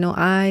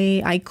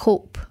 I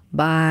cope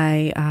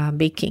by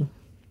baking,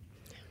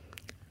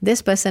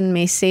 this person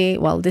may say,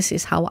 well, this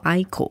is how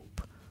I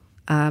cope.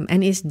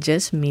 And it's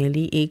just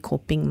merely a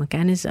coping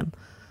mechanism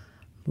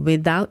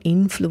without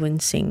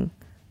influencing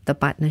the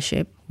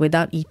partnership,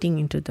 without eating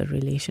into the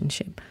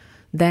relationship.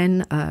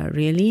 Then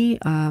really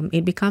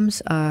it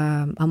becomes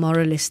a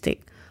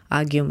moralistic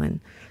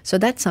argument. So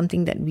that's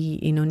something that we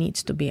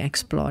needs to be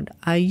explored.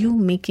 Are you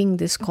making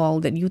this call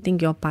that you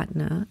think your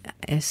partner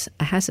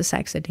has a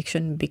sex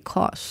addiction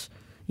because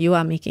you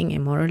are making a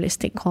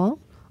moralistic call,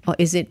 or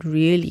is it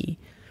really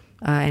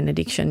an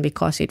addiction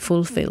because it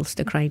fulfills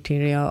the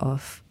criteria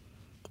of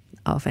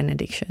an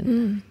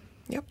addiction?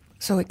 Yep.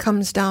 So it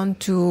comes down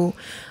to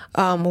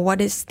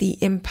what is the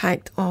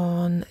impact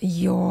on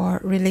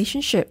your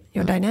relationship,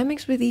 your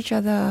dynamics with each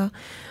other,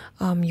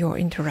 your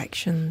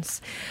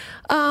interactions.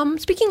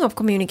 Speaking of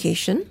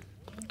communication,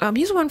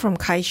 here's one from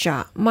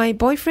Kaisha. My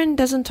boyfriend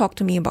doesn't talk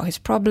to me about his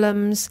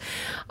problems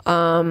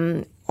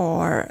or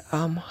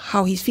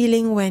how he's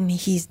feeling when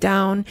he's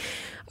down.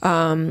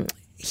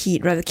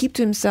 He'd rather keep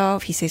to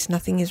himself. He says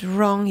nothing is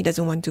wrong. He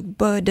doesn't want to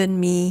burden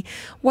me.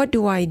 What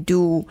do I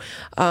do?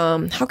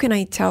 How can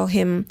I tell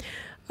him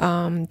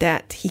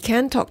that he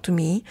can talk to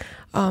me?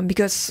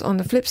 Because on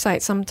the flip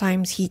side,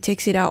 sometimes he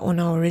takes it out on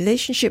our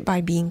relationship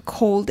by being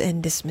cold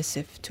and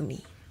dismissive to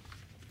me.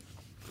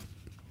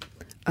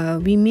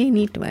 We may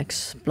need to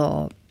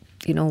explore,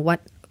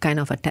 what kind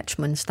of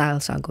attachment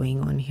styles are going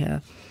on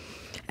here.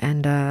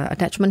 And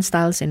attachment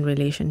styles in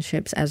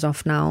relationships, as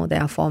of now,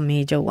 there are 4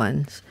 major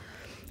ones.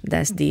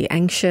 There's the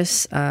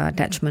anxious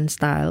attachment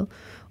style,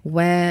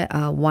 where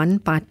one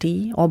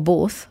party or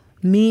both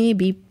may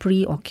be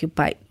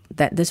preoccupied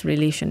that the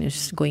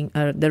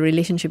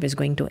relationship is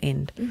going to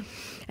end.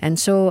 And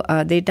so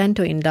they tend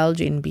to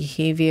indulge in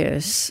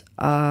behaviors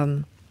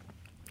that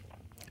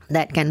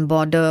can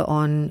border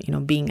on,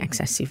 being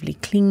excessively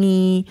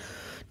clingy,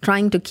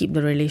 trying to keep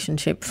the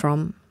relationship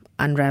from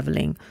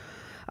unraveling.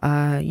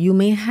 You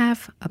may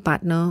have a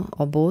partner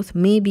or both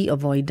may be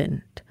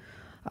avoidant.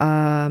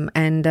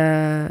 And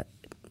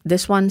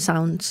this one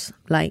sounds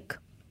like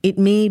it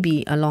may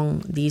be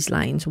along these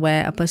lines,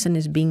 where a person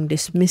is being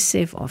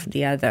dismissive of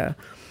the other.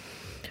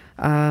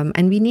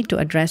 And we need to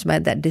address where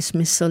that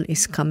dismissal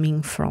is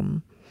coming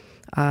from.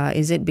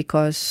 Is it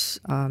because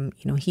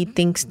he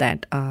thinks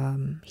that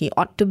he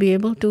ought to be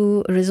able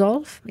to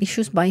resolve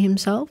issues by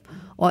himself,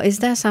 or is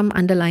there some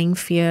underlying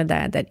fear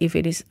that if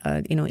it is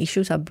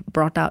issues are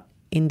brought out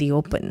in the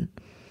open,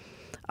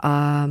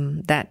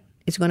 that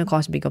it's going to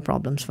cause bigger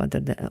problems for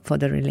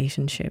the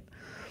relationship?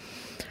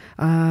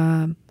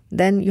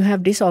 Then you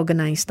have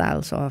disorganized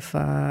styles of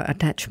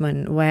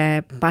attachment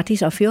where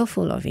parties are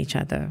fearful of each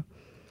other,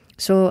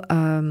 so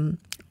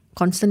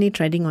constantly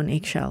treading on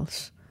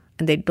eggshells.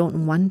 And they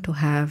don't want to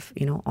have,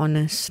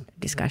 honest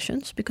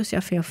discussions because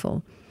they're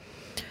fearful.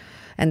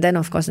 And then,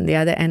 of course, on the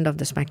other end of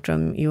the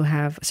spectrum, you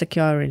have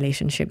secure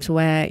relationships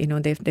where,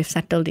 they've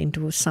settled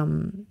into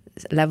some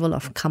level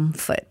of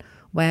comfort,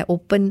 where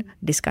open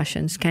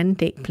discussions can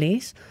take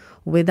place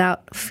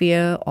without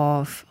fear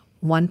of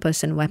one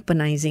person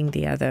weaponizing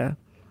the other.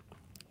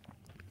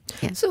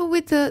 Yeah. So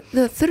with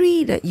the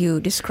three that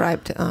you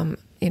described,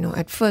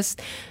 at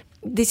first,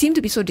 they seem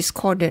to be so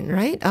discordant,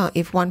 right?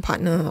 If one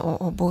partner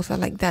or both are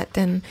like that,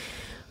 then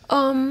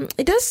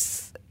it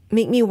does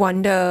make me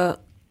wonder,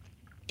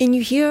 and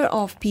you hear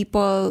of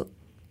people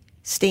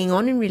staying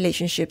on in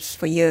relationships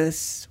for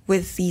years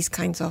with these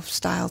kinds of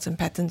styles and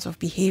patterns of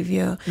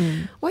behavior.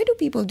 Why do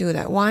people do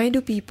that? Why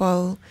do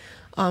people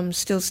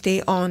still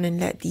stay on and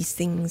let these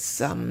things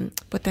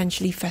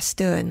potentially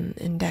fester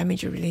and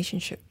damage a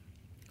relationship?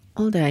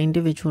 Well, there are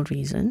individual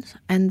reasons,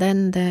 and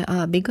then there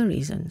are bigger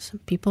reasons.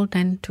 People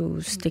tend to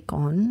stick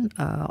on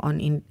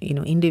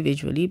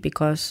individually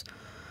because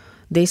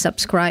they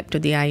subscribe to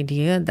the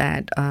idea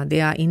that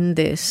they are in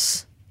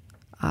this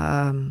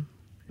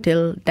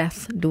till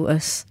death do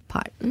us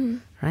part,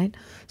 right?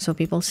 So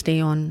people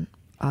stay on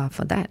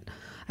for that.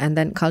 And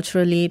then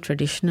culturally,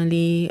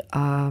 traditionally,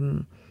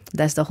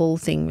 there's the whole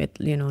thing with,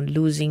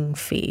 losing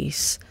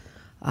face.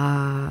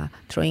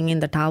 Throwing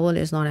in the towel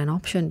is not an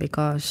option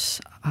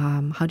because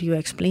how do you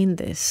explain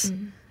this?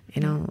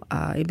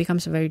 It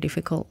becomes very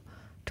difficult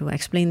to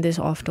explain this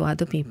off to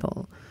other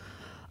people.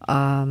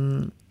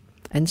 And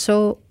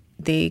so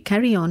they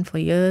carry on for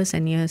years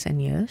and years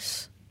and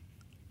years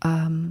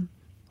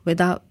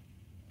without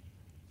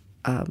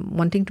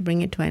wanting to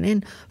bring it to an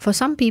end. For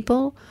some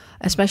people,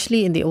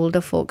 especially in the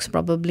older folks,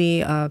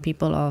 probably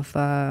people of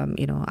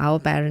our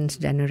parents'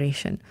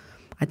 generation,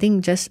 I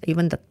think just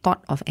even the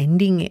thought of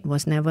ending it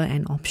was never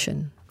an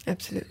option.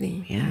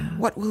 Absolutely. Yeah.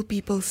 What will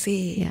people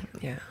say?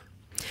 Yeah.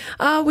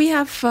 We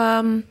have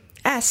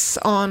S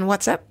on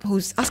WhatsApp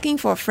who's asking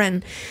for a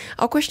friend.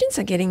 Our questions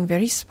are getting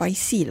very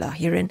spicy,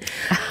 Hiren.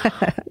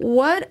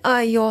 What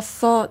are your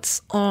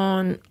thoughts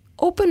on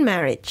open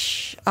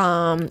marriage,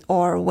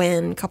 or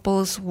when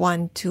couples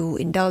want to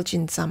indulge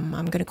in some,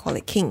 I'm going to call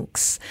it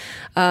kinks?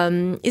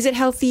 Is it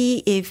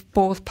healthy if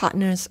both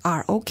partners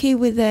are okay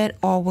with it,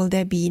 or will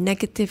there be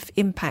negative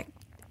impact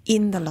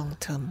in the long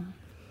term?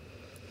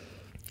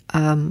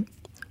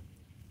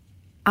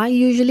 I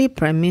usually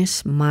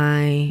premise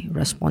my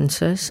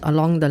responses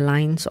along the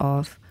lines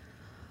of,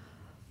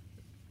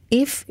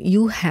 if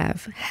you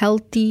have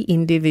healthy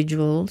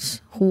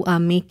individuals who are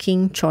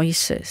making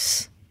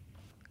choices,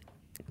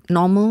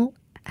 normal,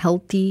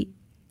 healthy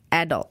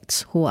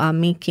adults who are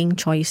making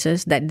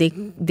choices that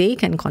they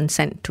can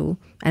consent to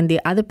and the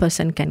other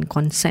person can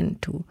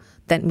consent to,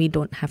 then we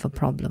don't have a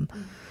problem.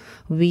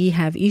 We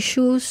have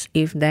issues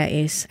if there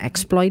is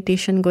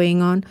exploitation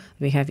going on.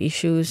 We have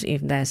issues if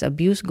there's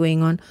abuse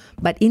going on.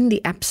 But in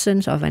the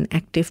absence of an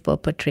active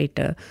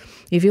perpetrator,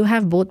 if you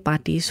have both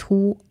parties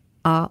who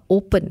are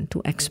open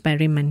to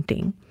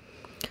experimenting,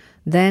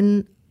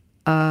 then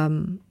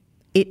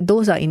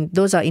those are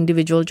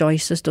individual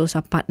choices. Those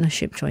are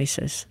partnership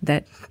choices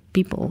that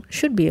people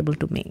should be able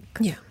to make.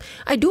 Yeah,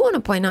 I do want to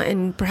point out,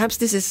 and perhaps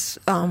this is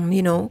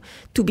to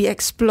be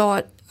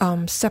explored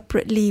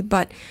separately,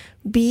 but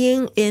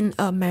being in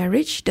a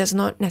marriage does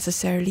not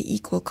necessarily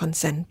equal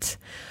consent,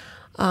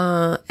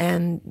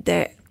 and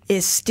there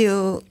is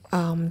still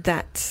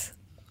that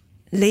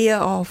layer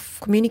of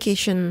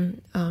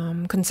communication,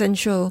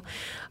 consensual,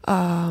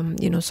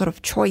 sort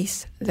of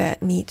choice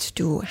that needs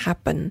to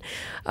happen.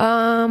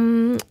 I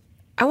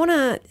want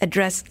to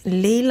address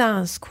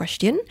Leila's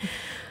question.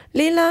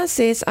 Leila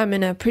says, I'm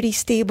in a pretty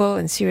stable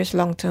and serious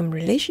long-term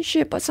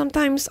relationship, but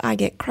sometimes I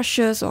get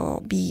crushes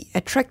or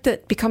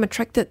become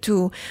attracted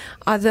to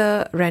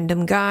other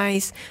random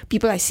guys,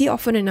 people I see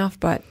often enough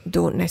but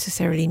don't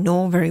necessarily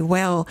know very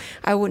well.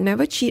 I would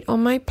never cheat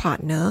on my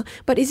partner,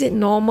 but is it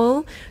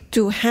normal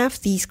to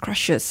have these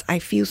crushes? I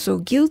feel so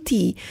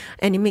guilty,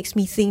 and it makes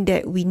me think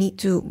that we need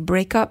to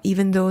break up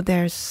even though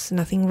there's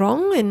nothing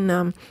wrong,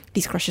 and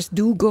these crushes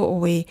do go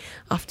away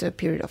after a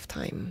period of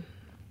time.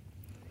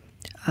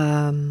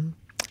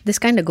 This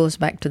kind of goes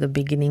back to the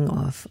beginning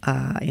of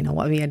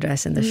what we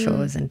address in the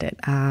show, isn't it?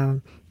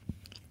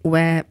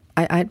 Where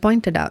I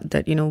pointed out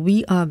that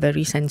we are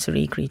very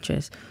sensory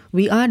creatures.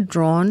 We are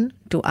drawn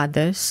to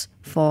others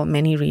for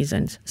many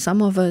reasons.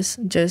 Some of us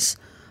just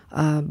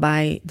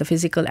by the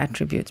physical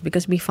attributes,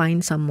 because we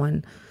find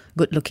someone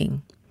good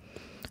looking.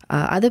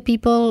 Other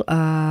people,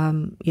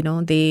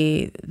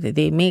 they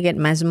may get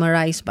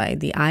mesmerized by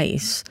the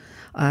eyes.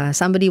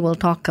 Somebody will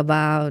talk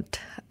about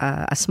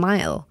a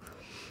smile.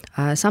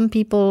 Some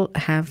people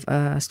have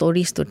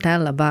stories to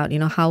tell about,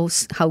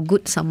 how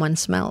good someone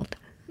smelled,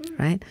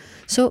 right?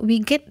 So we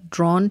get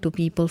drawn to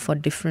people for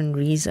different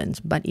reasons,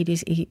 but it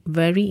is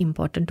very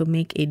important to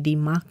make a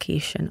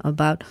demarcation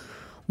about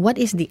what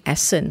is the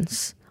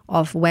essence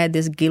of where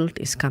this guilt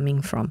is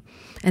coming from.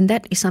 And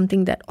that is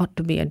something that ought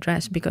to be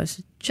addressed,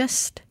 because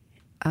just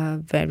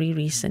very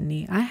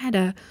recently, I had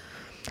a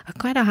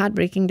quite a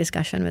heartbreaking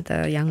discussion with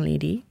a young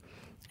lady,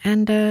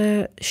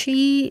 and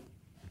she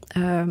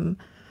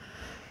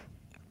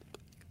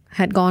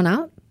had gone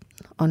out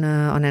on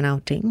an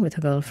outing with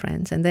her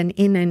girlfriends, and then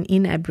in an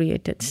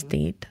inebriated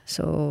state.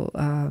 So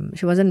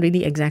she wasn't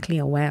really exactly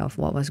aware of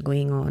what was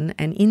going on,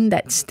 and in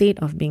that state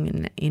of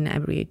being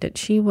inebriated,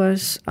 she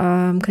was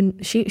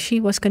she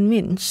was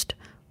convinced,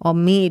 or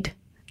made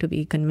to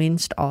be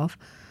convinced of,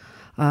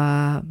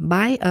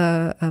 by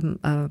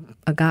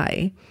a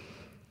guy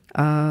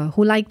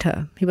who liked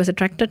her. He was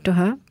attracted to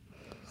her.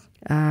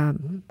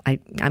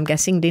 I'm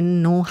guessing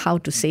didn't know how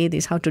to say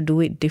this, how to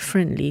do it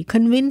differently,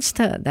 convinced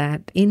her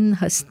that in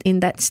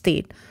that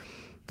state,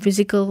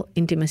 physical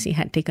intimacy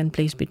had taken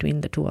place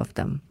between the two of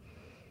them.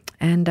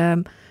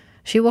 And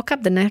she woke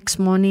up the next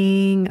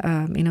morning,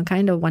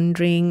 kind of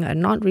wondering,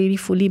 not really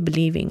fully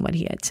believing what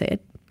he had said,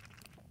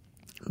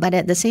 but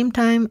at the same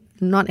time,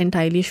 not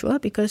entirely sure,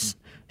 because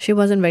she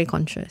wasn't very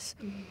conscious.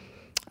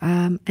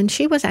 And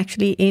she was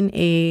actually in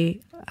a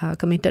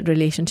committed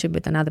relationship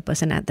with another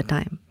person at the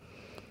time.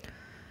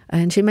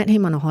 And she met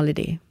him on a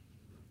holiday.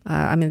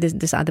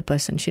 This other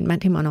person, she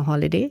met him on a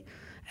holiday.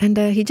 And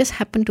he just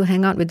happened to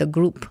hang out with the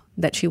group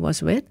that she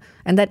was with.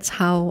 And that's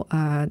how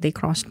they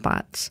crossed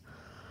paths.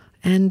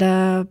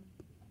 And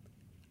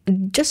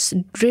just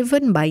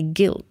driven by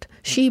guilt,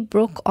 she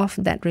broke off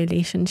that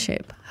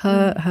relationship,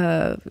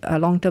 her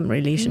long-term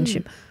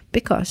relationship,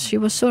 because she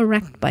was so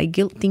wracked by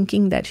guilt,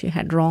 thinking that she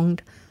had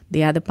wronged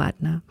the other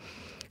partner.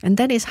 And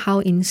that is how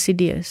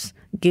insidious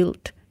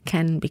guilt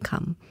can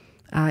become.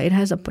 It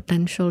has a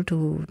potential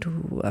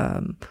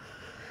to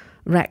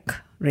wreck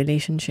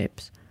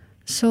relationships.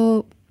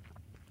 So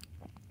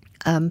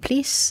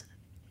please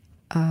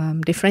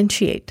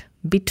differentiate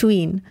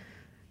between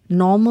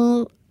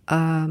normal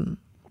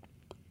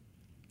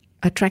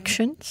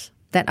attractions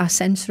that are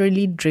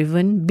sensorily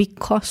driven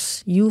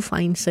because you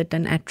find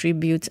certain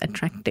attributes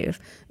attractive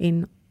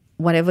in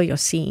whatever you're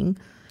seeing,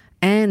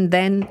 and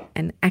then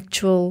an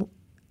actual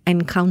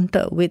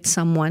encounter with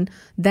someone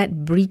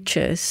that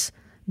breaches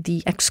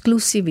the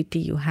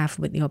exclusivity you have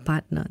with your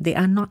partner. They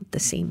are not the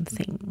same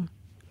thing.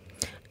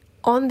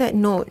 On that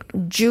note,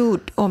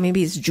 Jude, or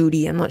maybe it's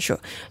Judy, I'm not sure.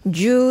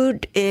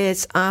 Jude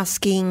is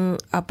asking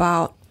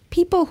about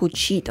people who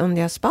cheat on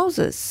their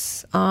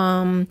spouses.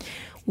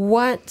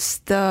 What's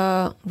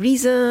the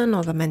reason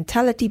or the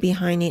mentality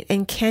behind it?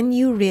 And can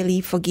you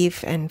really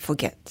forgive and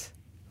forget?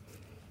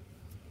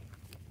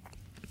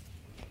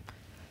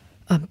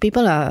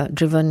 People are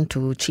driven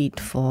to cheat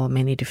for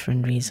many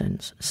different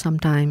reasons.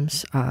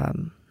 Sometimes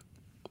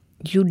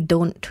you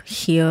don't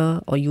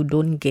hear or you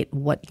don't get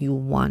what you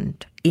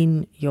want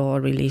in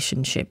your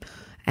relationship,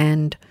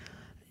 and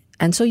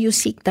so you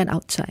seek that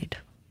outside.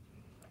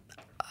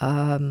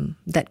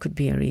 That could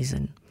be a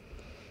reason.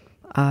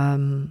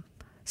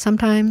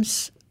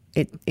 Sometimes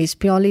it is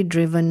purely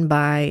driven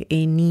by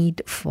a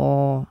need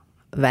for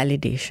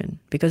validation,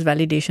 because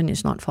validation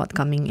is not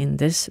forthcoming in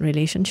this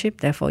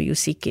relationship, therefore you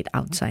seek it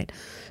outside.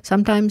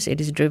 Sometimes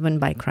it is driven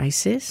by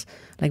crisis,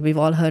 like we've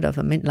all heard of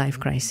a midlife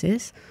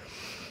crisis,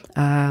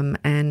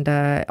 and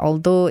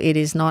although it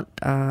is not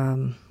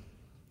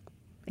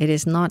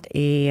it's not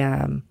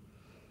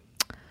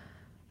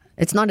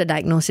a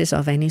diagnosis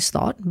of any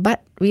sort,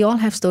 but we all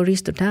have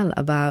stories to tell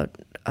about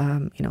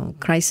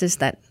crises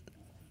that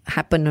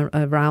happen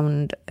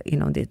around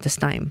this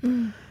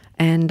time,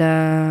 and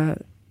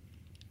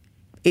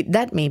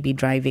that may be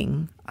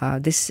driving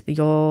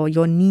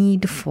your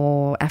need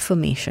for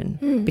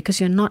affirmation, because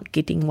you're not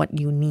getting what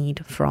you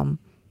need from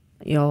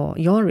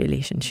your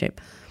relationship,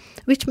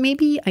 which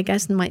maybe, I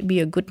guess, might be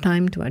a good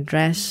time to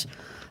address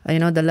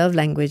the love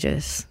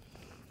languages.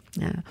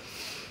 Yeah.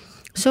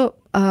 So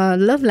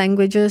love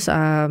languages,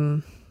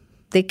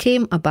 they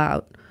came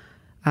about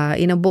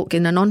in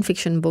a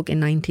non-fiction book in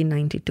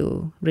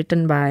 1992,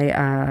 written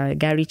by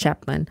Gary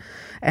Chapman.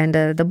 And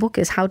the book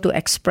is How to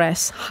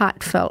Express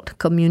Heartfelt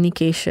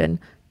Communication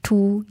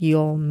to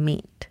Your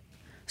Mate.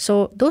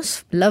 So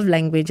those love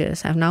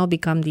languages have now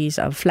become these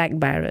flag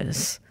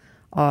bearers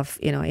of,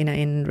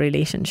 in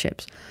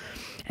relationships.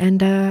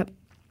 And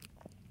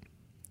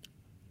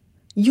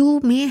you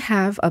may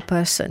have a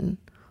person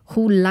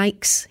who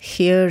likes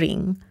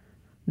hearing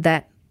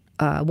that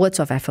words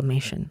of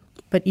affirmation.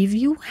 But if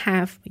you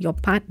have your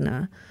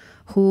partner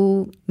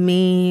who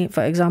may,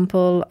 for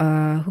example,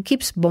 who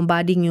keeps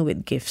bombarding you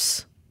with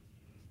gifts,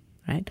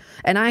 right?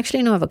 And I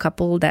actually know of a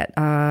couple that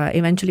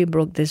eventually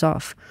broke this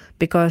off,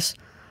 because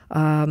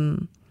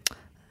the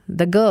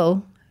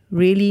girl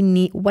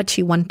what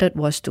she wanted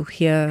was to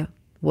hear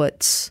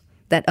words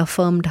that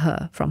affirmed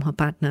her from her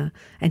partner.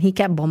 And he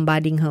kept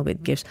bombarding her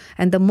with gifts.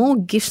 And the more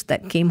gifts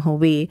that came her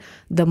way,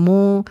 the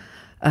more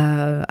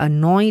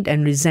annoyed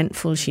and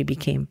resentful she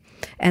became.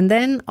 And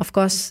then, of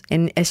course,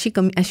 and as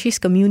she's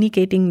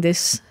communicating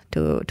this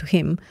to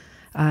him,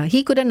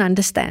 he couldn't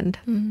understand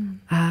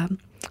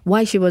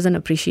why she wasn't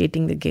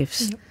appreciating the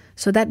gifts. Yep.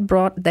 So that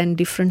brought then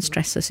different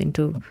stresses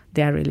into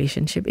their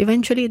relationship.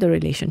 Eventually, the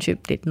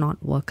relationship did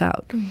not work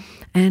out.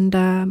 And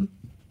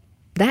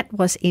that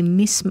was a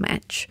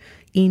mismatch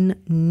in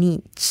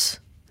needs.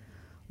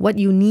 What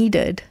you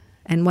needed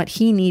and what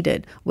he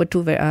needed were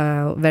two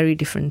very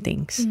different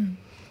things.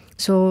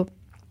 So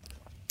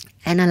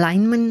an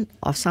alignment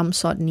of some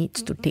sort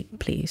needs to take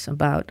place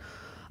about,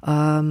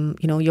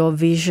 your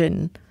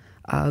vision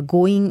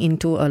going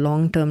into a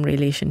long-term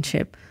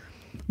relationship,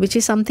 which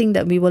is something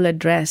that we will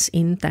address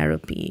in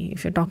therapy.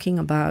 If you're talking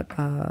about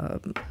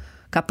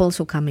couples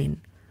who come in,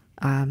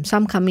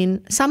 some come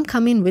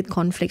in with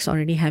conflicts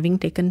already having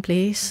taken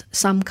place.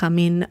 Some come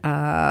in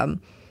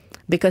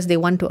because they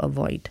want to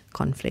avoid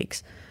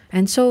conflicts.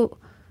 And so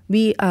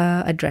we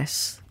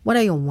address, what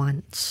are your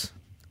wants?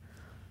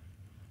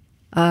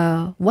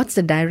 What's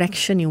the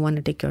direction you want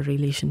to take your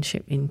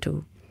relationship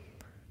into?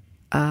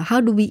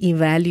 How do we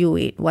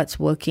evaluate what's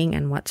working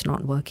and what's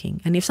not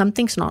working? And if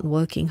something's not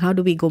working, how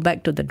do we go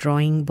back to the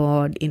drawing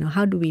board?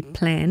 How do we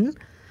plan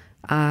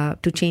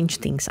to change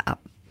things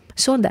up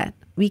so that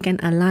we can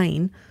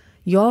align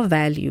your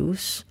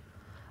values,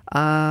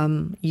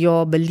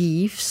 your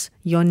beliefs,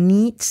 your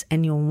needs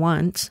and your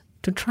wants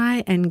to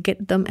try and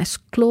get them as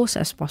close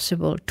as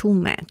possible to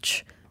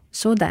match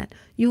so that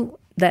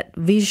that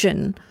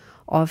vision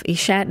of a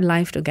shared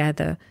life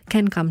together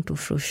can come to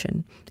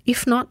fruition.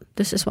 If not,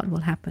 this is what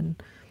will happen.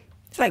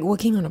 It's like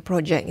working on a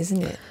project,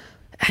 isn't it?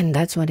 And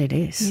that's what it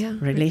is. Yeah.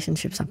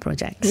 Relationships are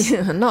projects.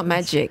 Yeah, not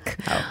magic.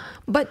 No.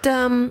 But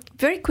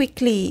very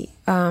quickly,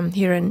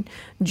 Hiran,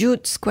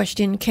 Jude's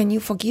question, can you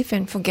forgive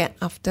and forget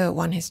after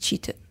one has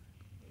cheated?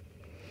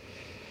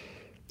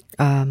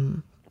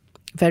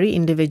 Very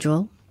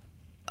individual.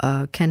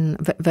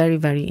 Very,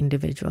 very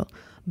individual.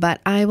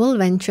 But I will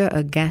venture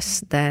a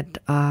guess that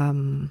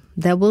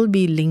there will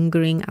be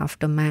lingering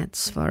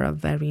aftermaths for a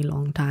very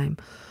long time.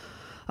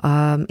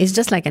 It's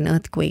just like an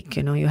earthquake,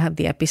 you have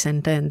the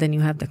epicenter and then you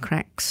have the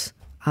cracks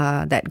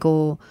that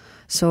go.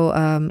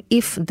 So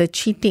if the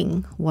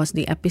cheating was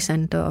the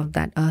epicenter of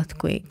that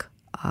earthquake,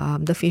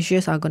 the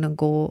fissures are going to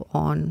go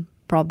on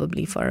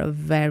probably for a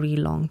very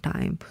long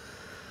time.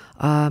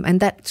 And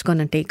that's going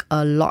to take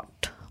a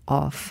lot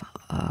of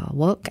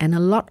work and a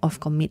lot of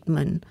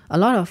commitment, a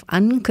lot of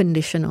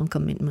unconditional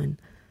commitment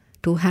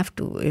to have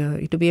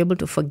to be able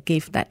to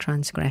forgive that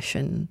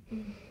transgression.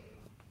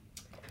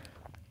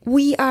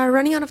 We are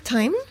running out of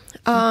time.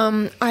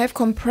 I have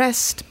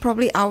compressed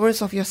probably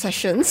hours of your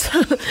sessions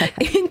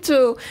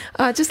into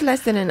just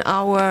less than an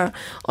hour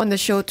on the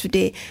show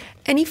today.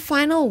 Any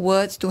final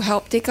words to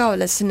help take our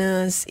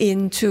listeners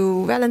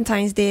into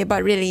Valentine's Day?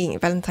 But really,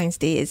 Valentine's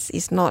Day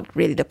is not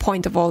really the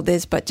point of all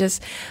this, but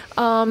just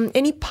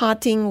any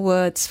parting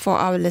words for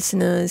our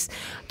listeners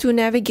to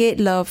navigate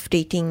love,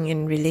 dating,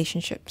 and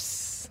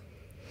relationships?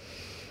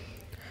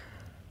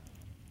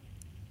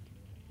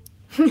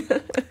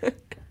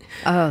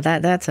 Oh,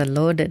 that's a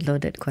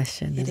loaded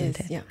question, isn't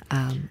it? Yeah.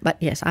 But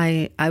yes,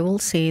 I will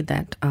say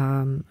that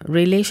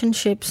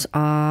relationships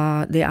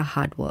are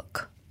hard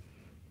work.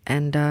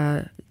 And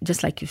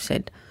just like you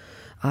said,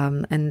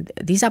 and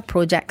these are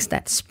projects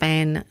that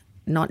span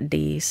not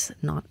days,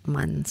 not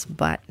months,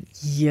 but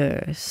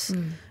years.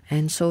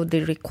 And so they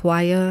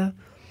require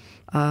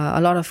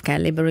a lot of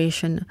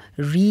calibration,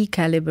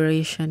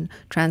 recalibration,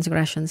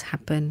 transgressions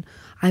happen.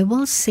 I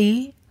will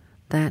say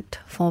that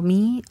for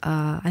me,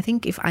 I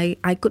think if I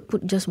could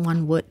put just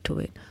one word to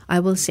it, I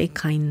will say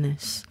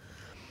kindness.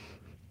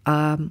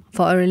 For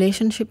a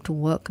relationship to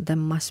work, there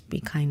must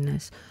be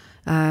kindness.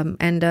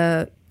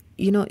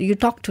 You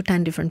talk to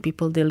 10 different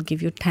people, they'll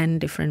give you 10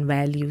 different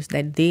values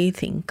that they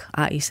think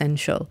are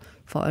essential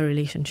for a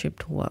relationship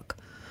to work.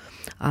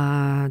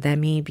 There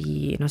may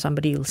be,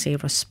 somebody will say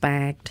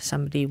respect,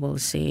 somebody will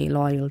say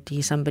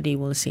loyalty, somebody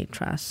will say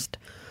trust.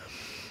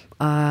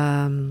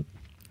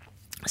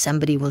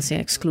 Somebody will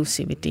say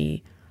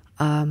exclusivity.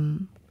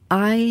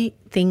 I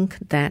think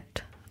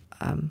that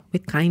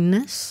with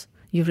kindness,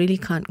 you really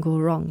can't go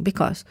wrong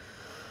because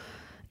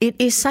it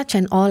is such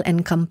an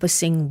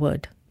all-encompassing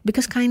word.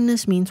 Because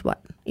kindness means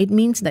what? It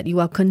means that you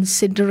are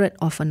considerate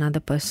of another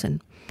person.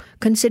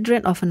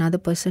 Considerate of another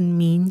person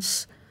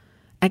means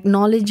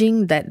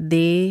acknowledging that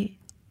they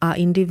are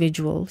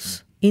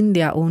individuals in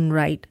their own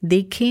right.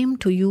 They came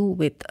to you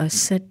with a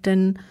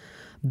certain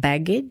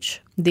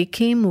baggage. They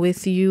came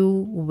with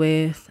you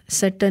with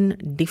certain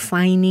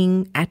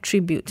defining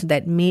attributes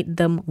that made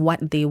them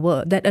what they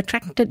were, that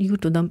attracted you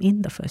to them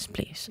in the first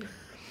place.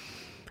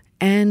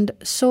 And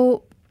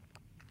so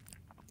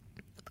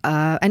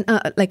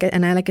like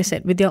I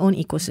said, with their own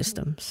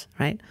ecosystems,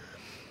 right?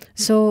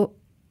 So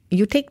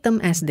you take them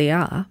as they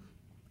are,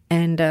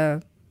 and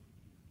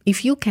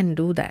if you can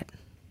do that,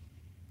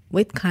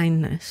 with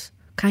kindness,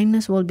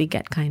 kindness will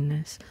beget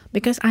kindness.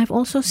 Because I've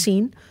also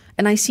seen,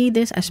 and I see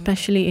this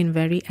especially in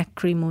very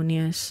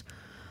acrimonious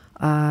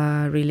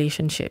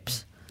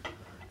relationships,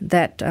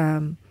 that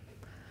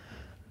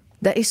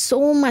there is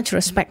so much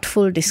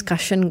respectful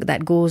discussion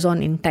that goes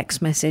on in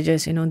text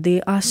messages.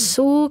 They are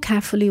so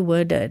carefully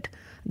worded.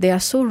 They are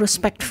so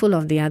respectful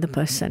of the other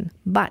person,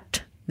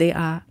 but they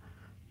are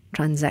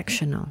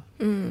transactional.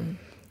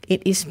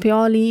 It is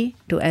purely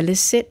to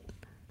elicit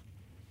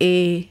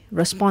a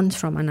response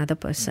from another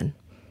person.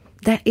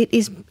 That it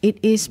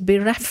is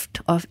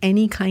bereft of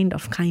any kind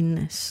of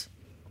kindness.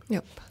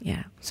 Yep.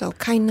 Yeah. So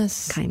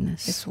kindness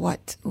is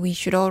what we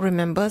should all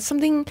remember.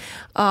 Something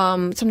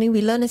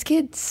we learn as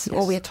kids,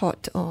 or we are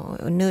taught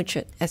or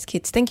nurtured as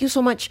kids. Thank you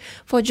so much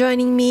for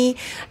joining me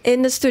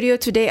in the studio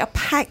today. A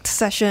packed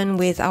session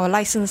with our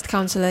licensed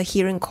counsellor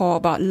here in Core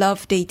about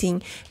love,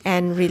 dating,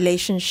 and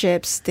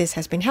relationships. This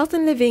has been Health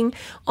and Living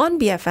on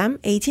BFM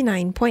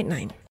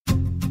 89.9.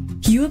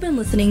 You have been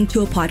listening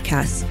to a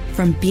podcast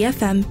from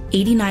BFM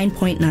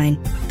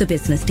 89.9, the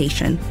business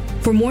station.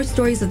 For more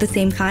stories of the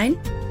same kind,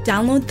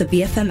 download the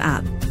BFM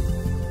app.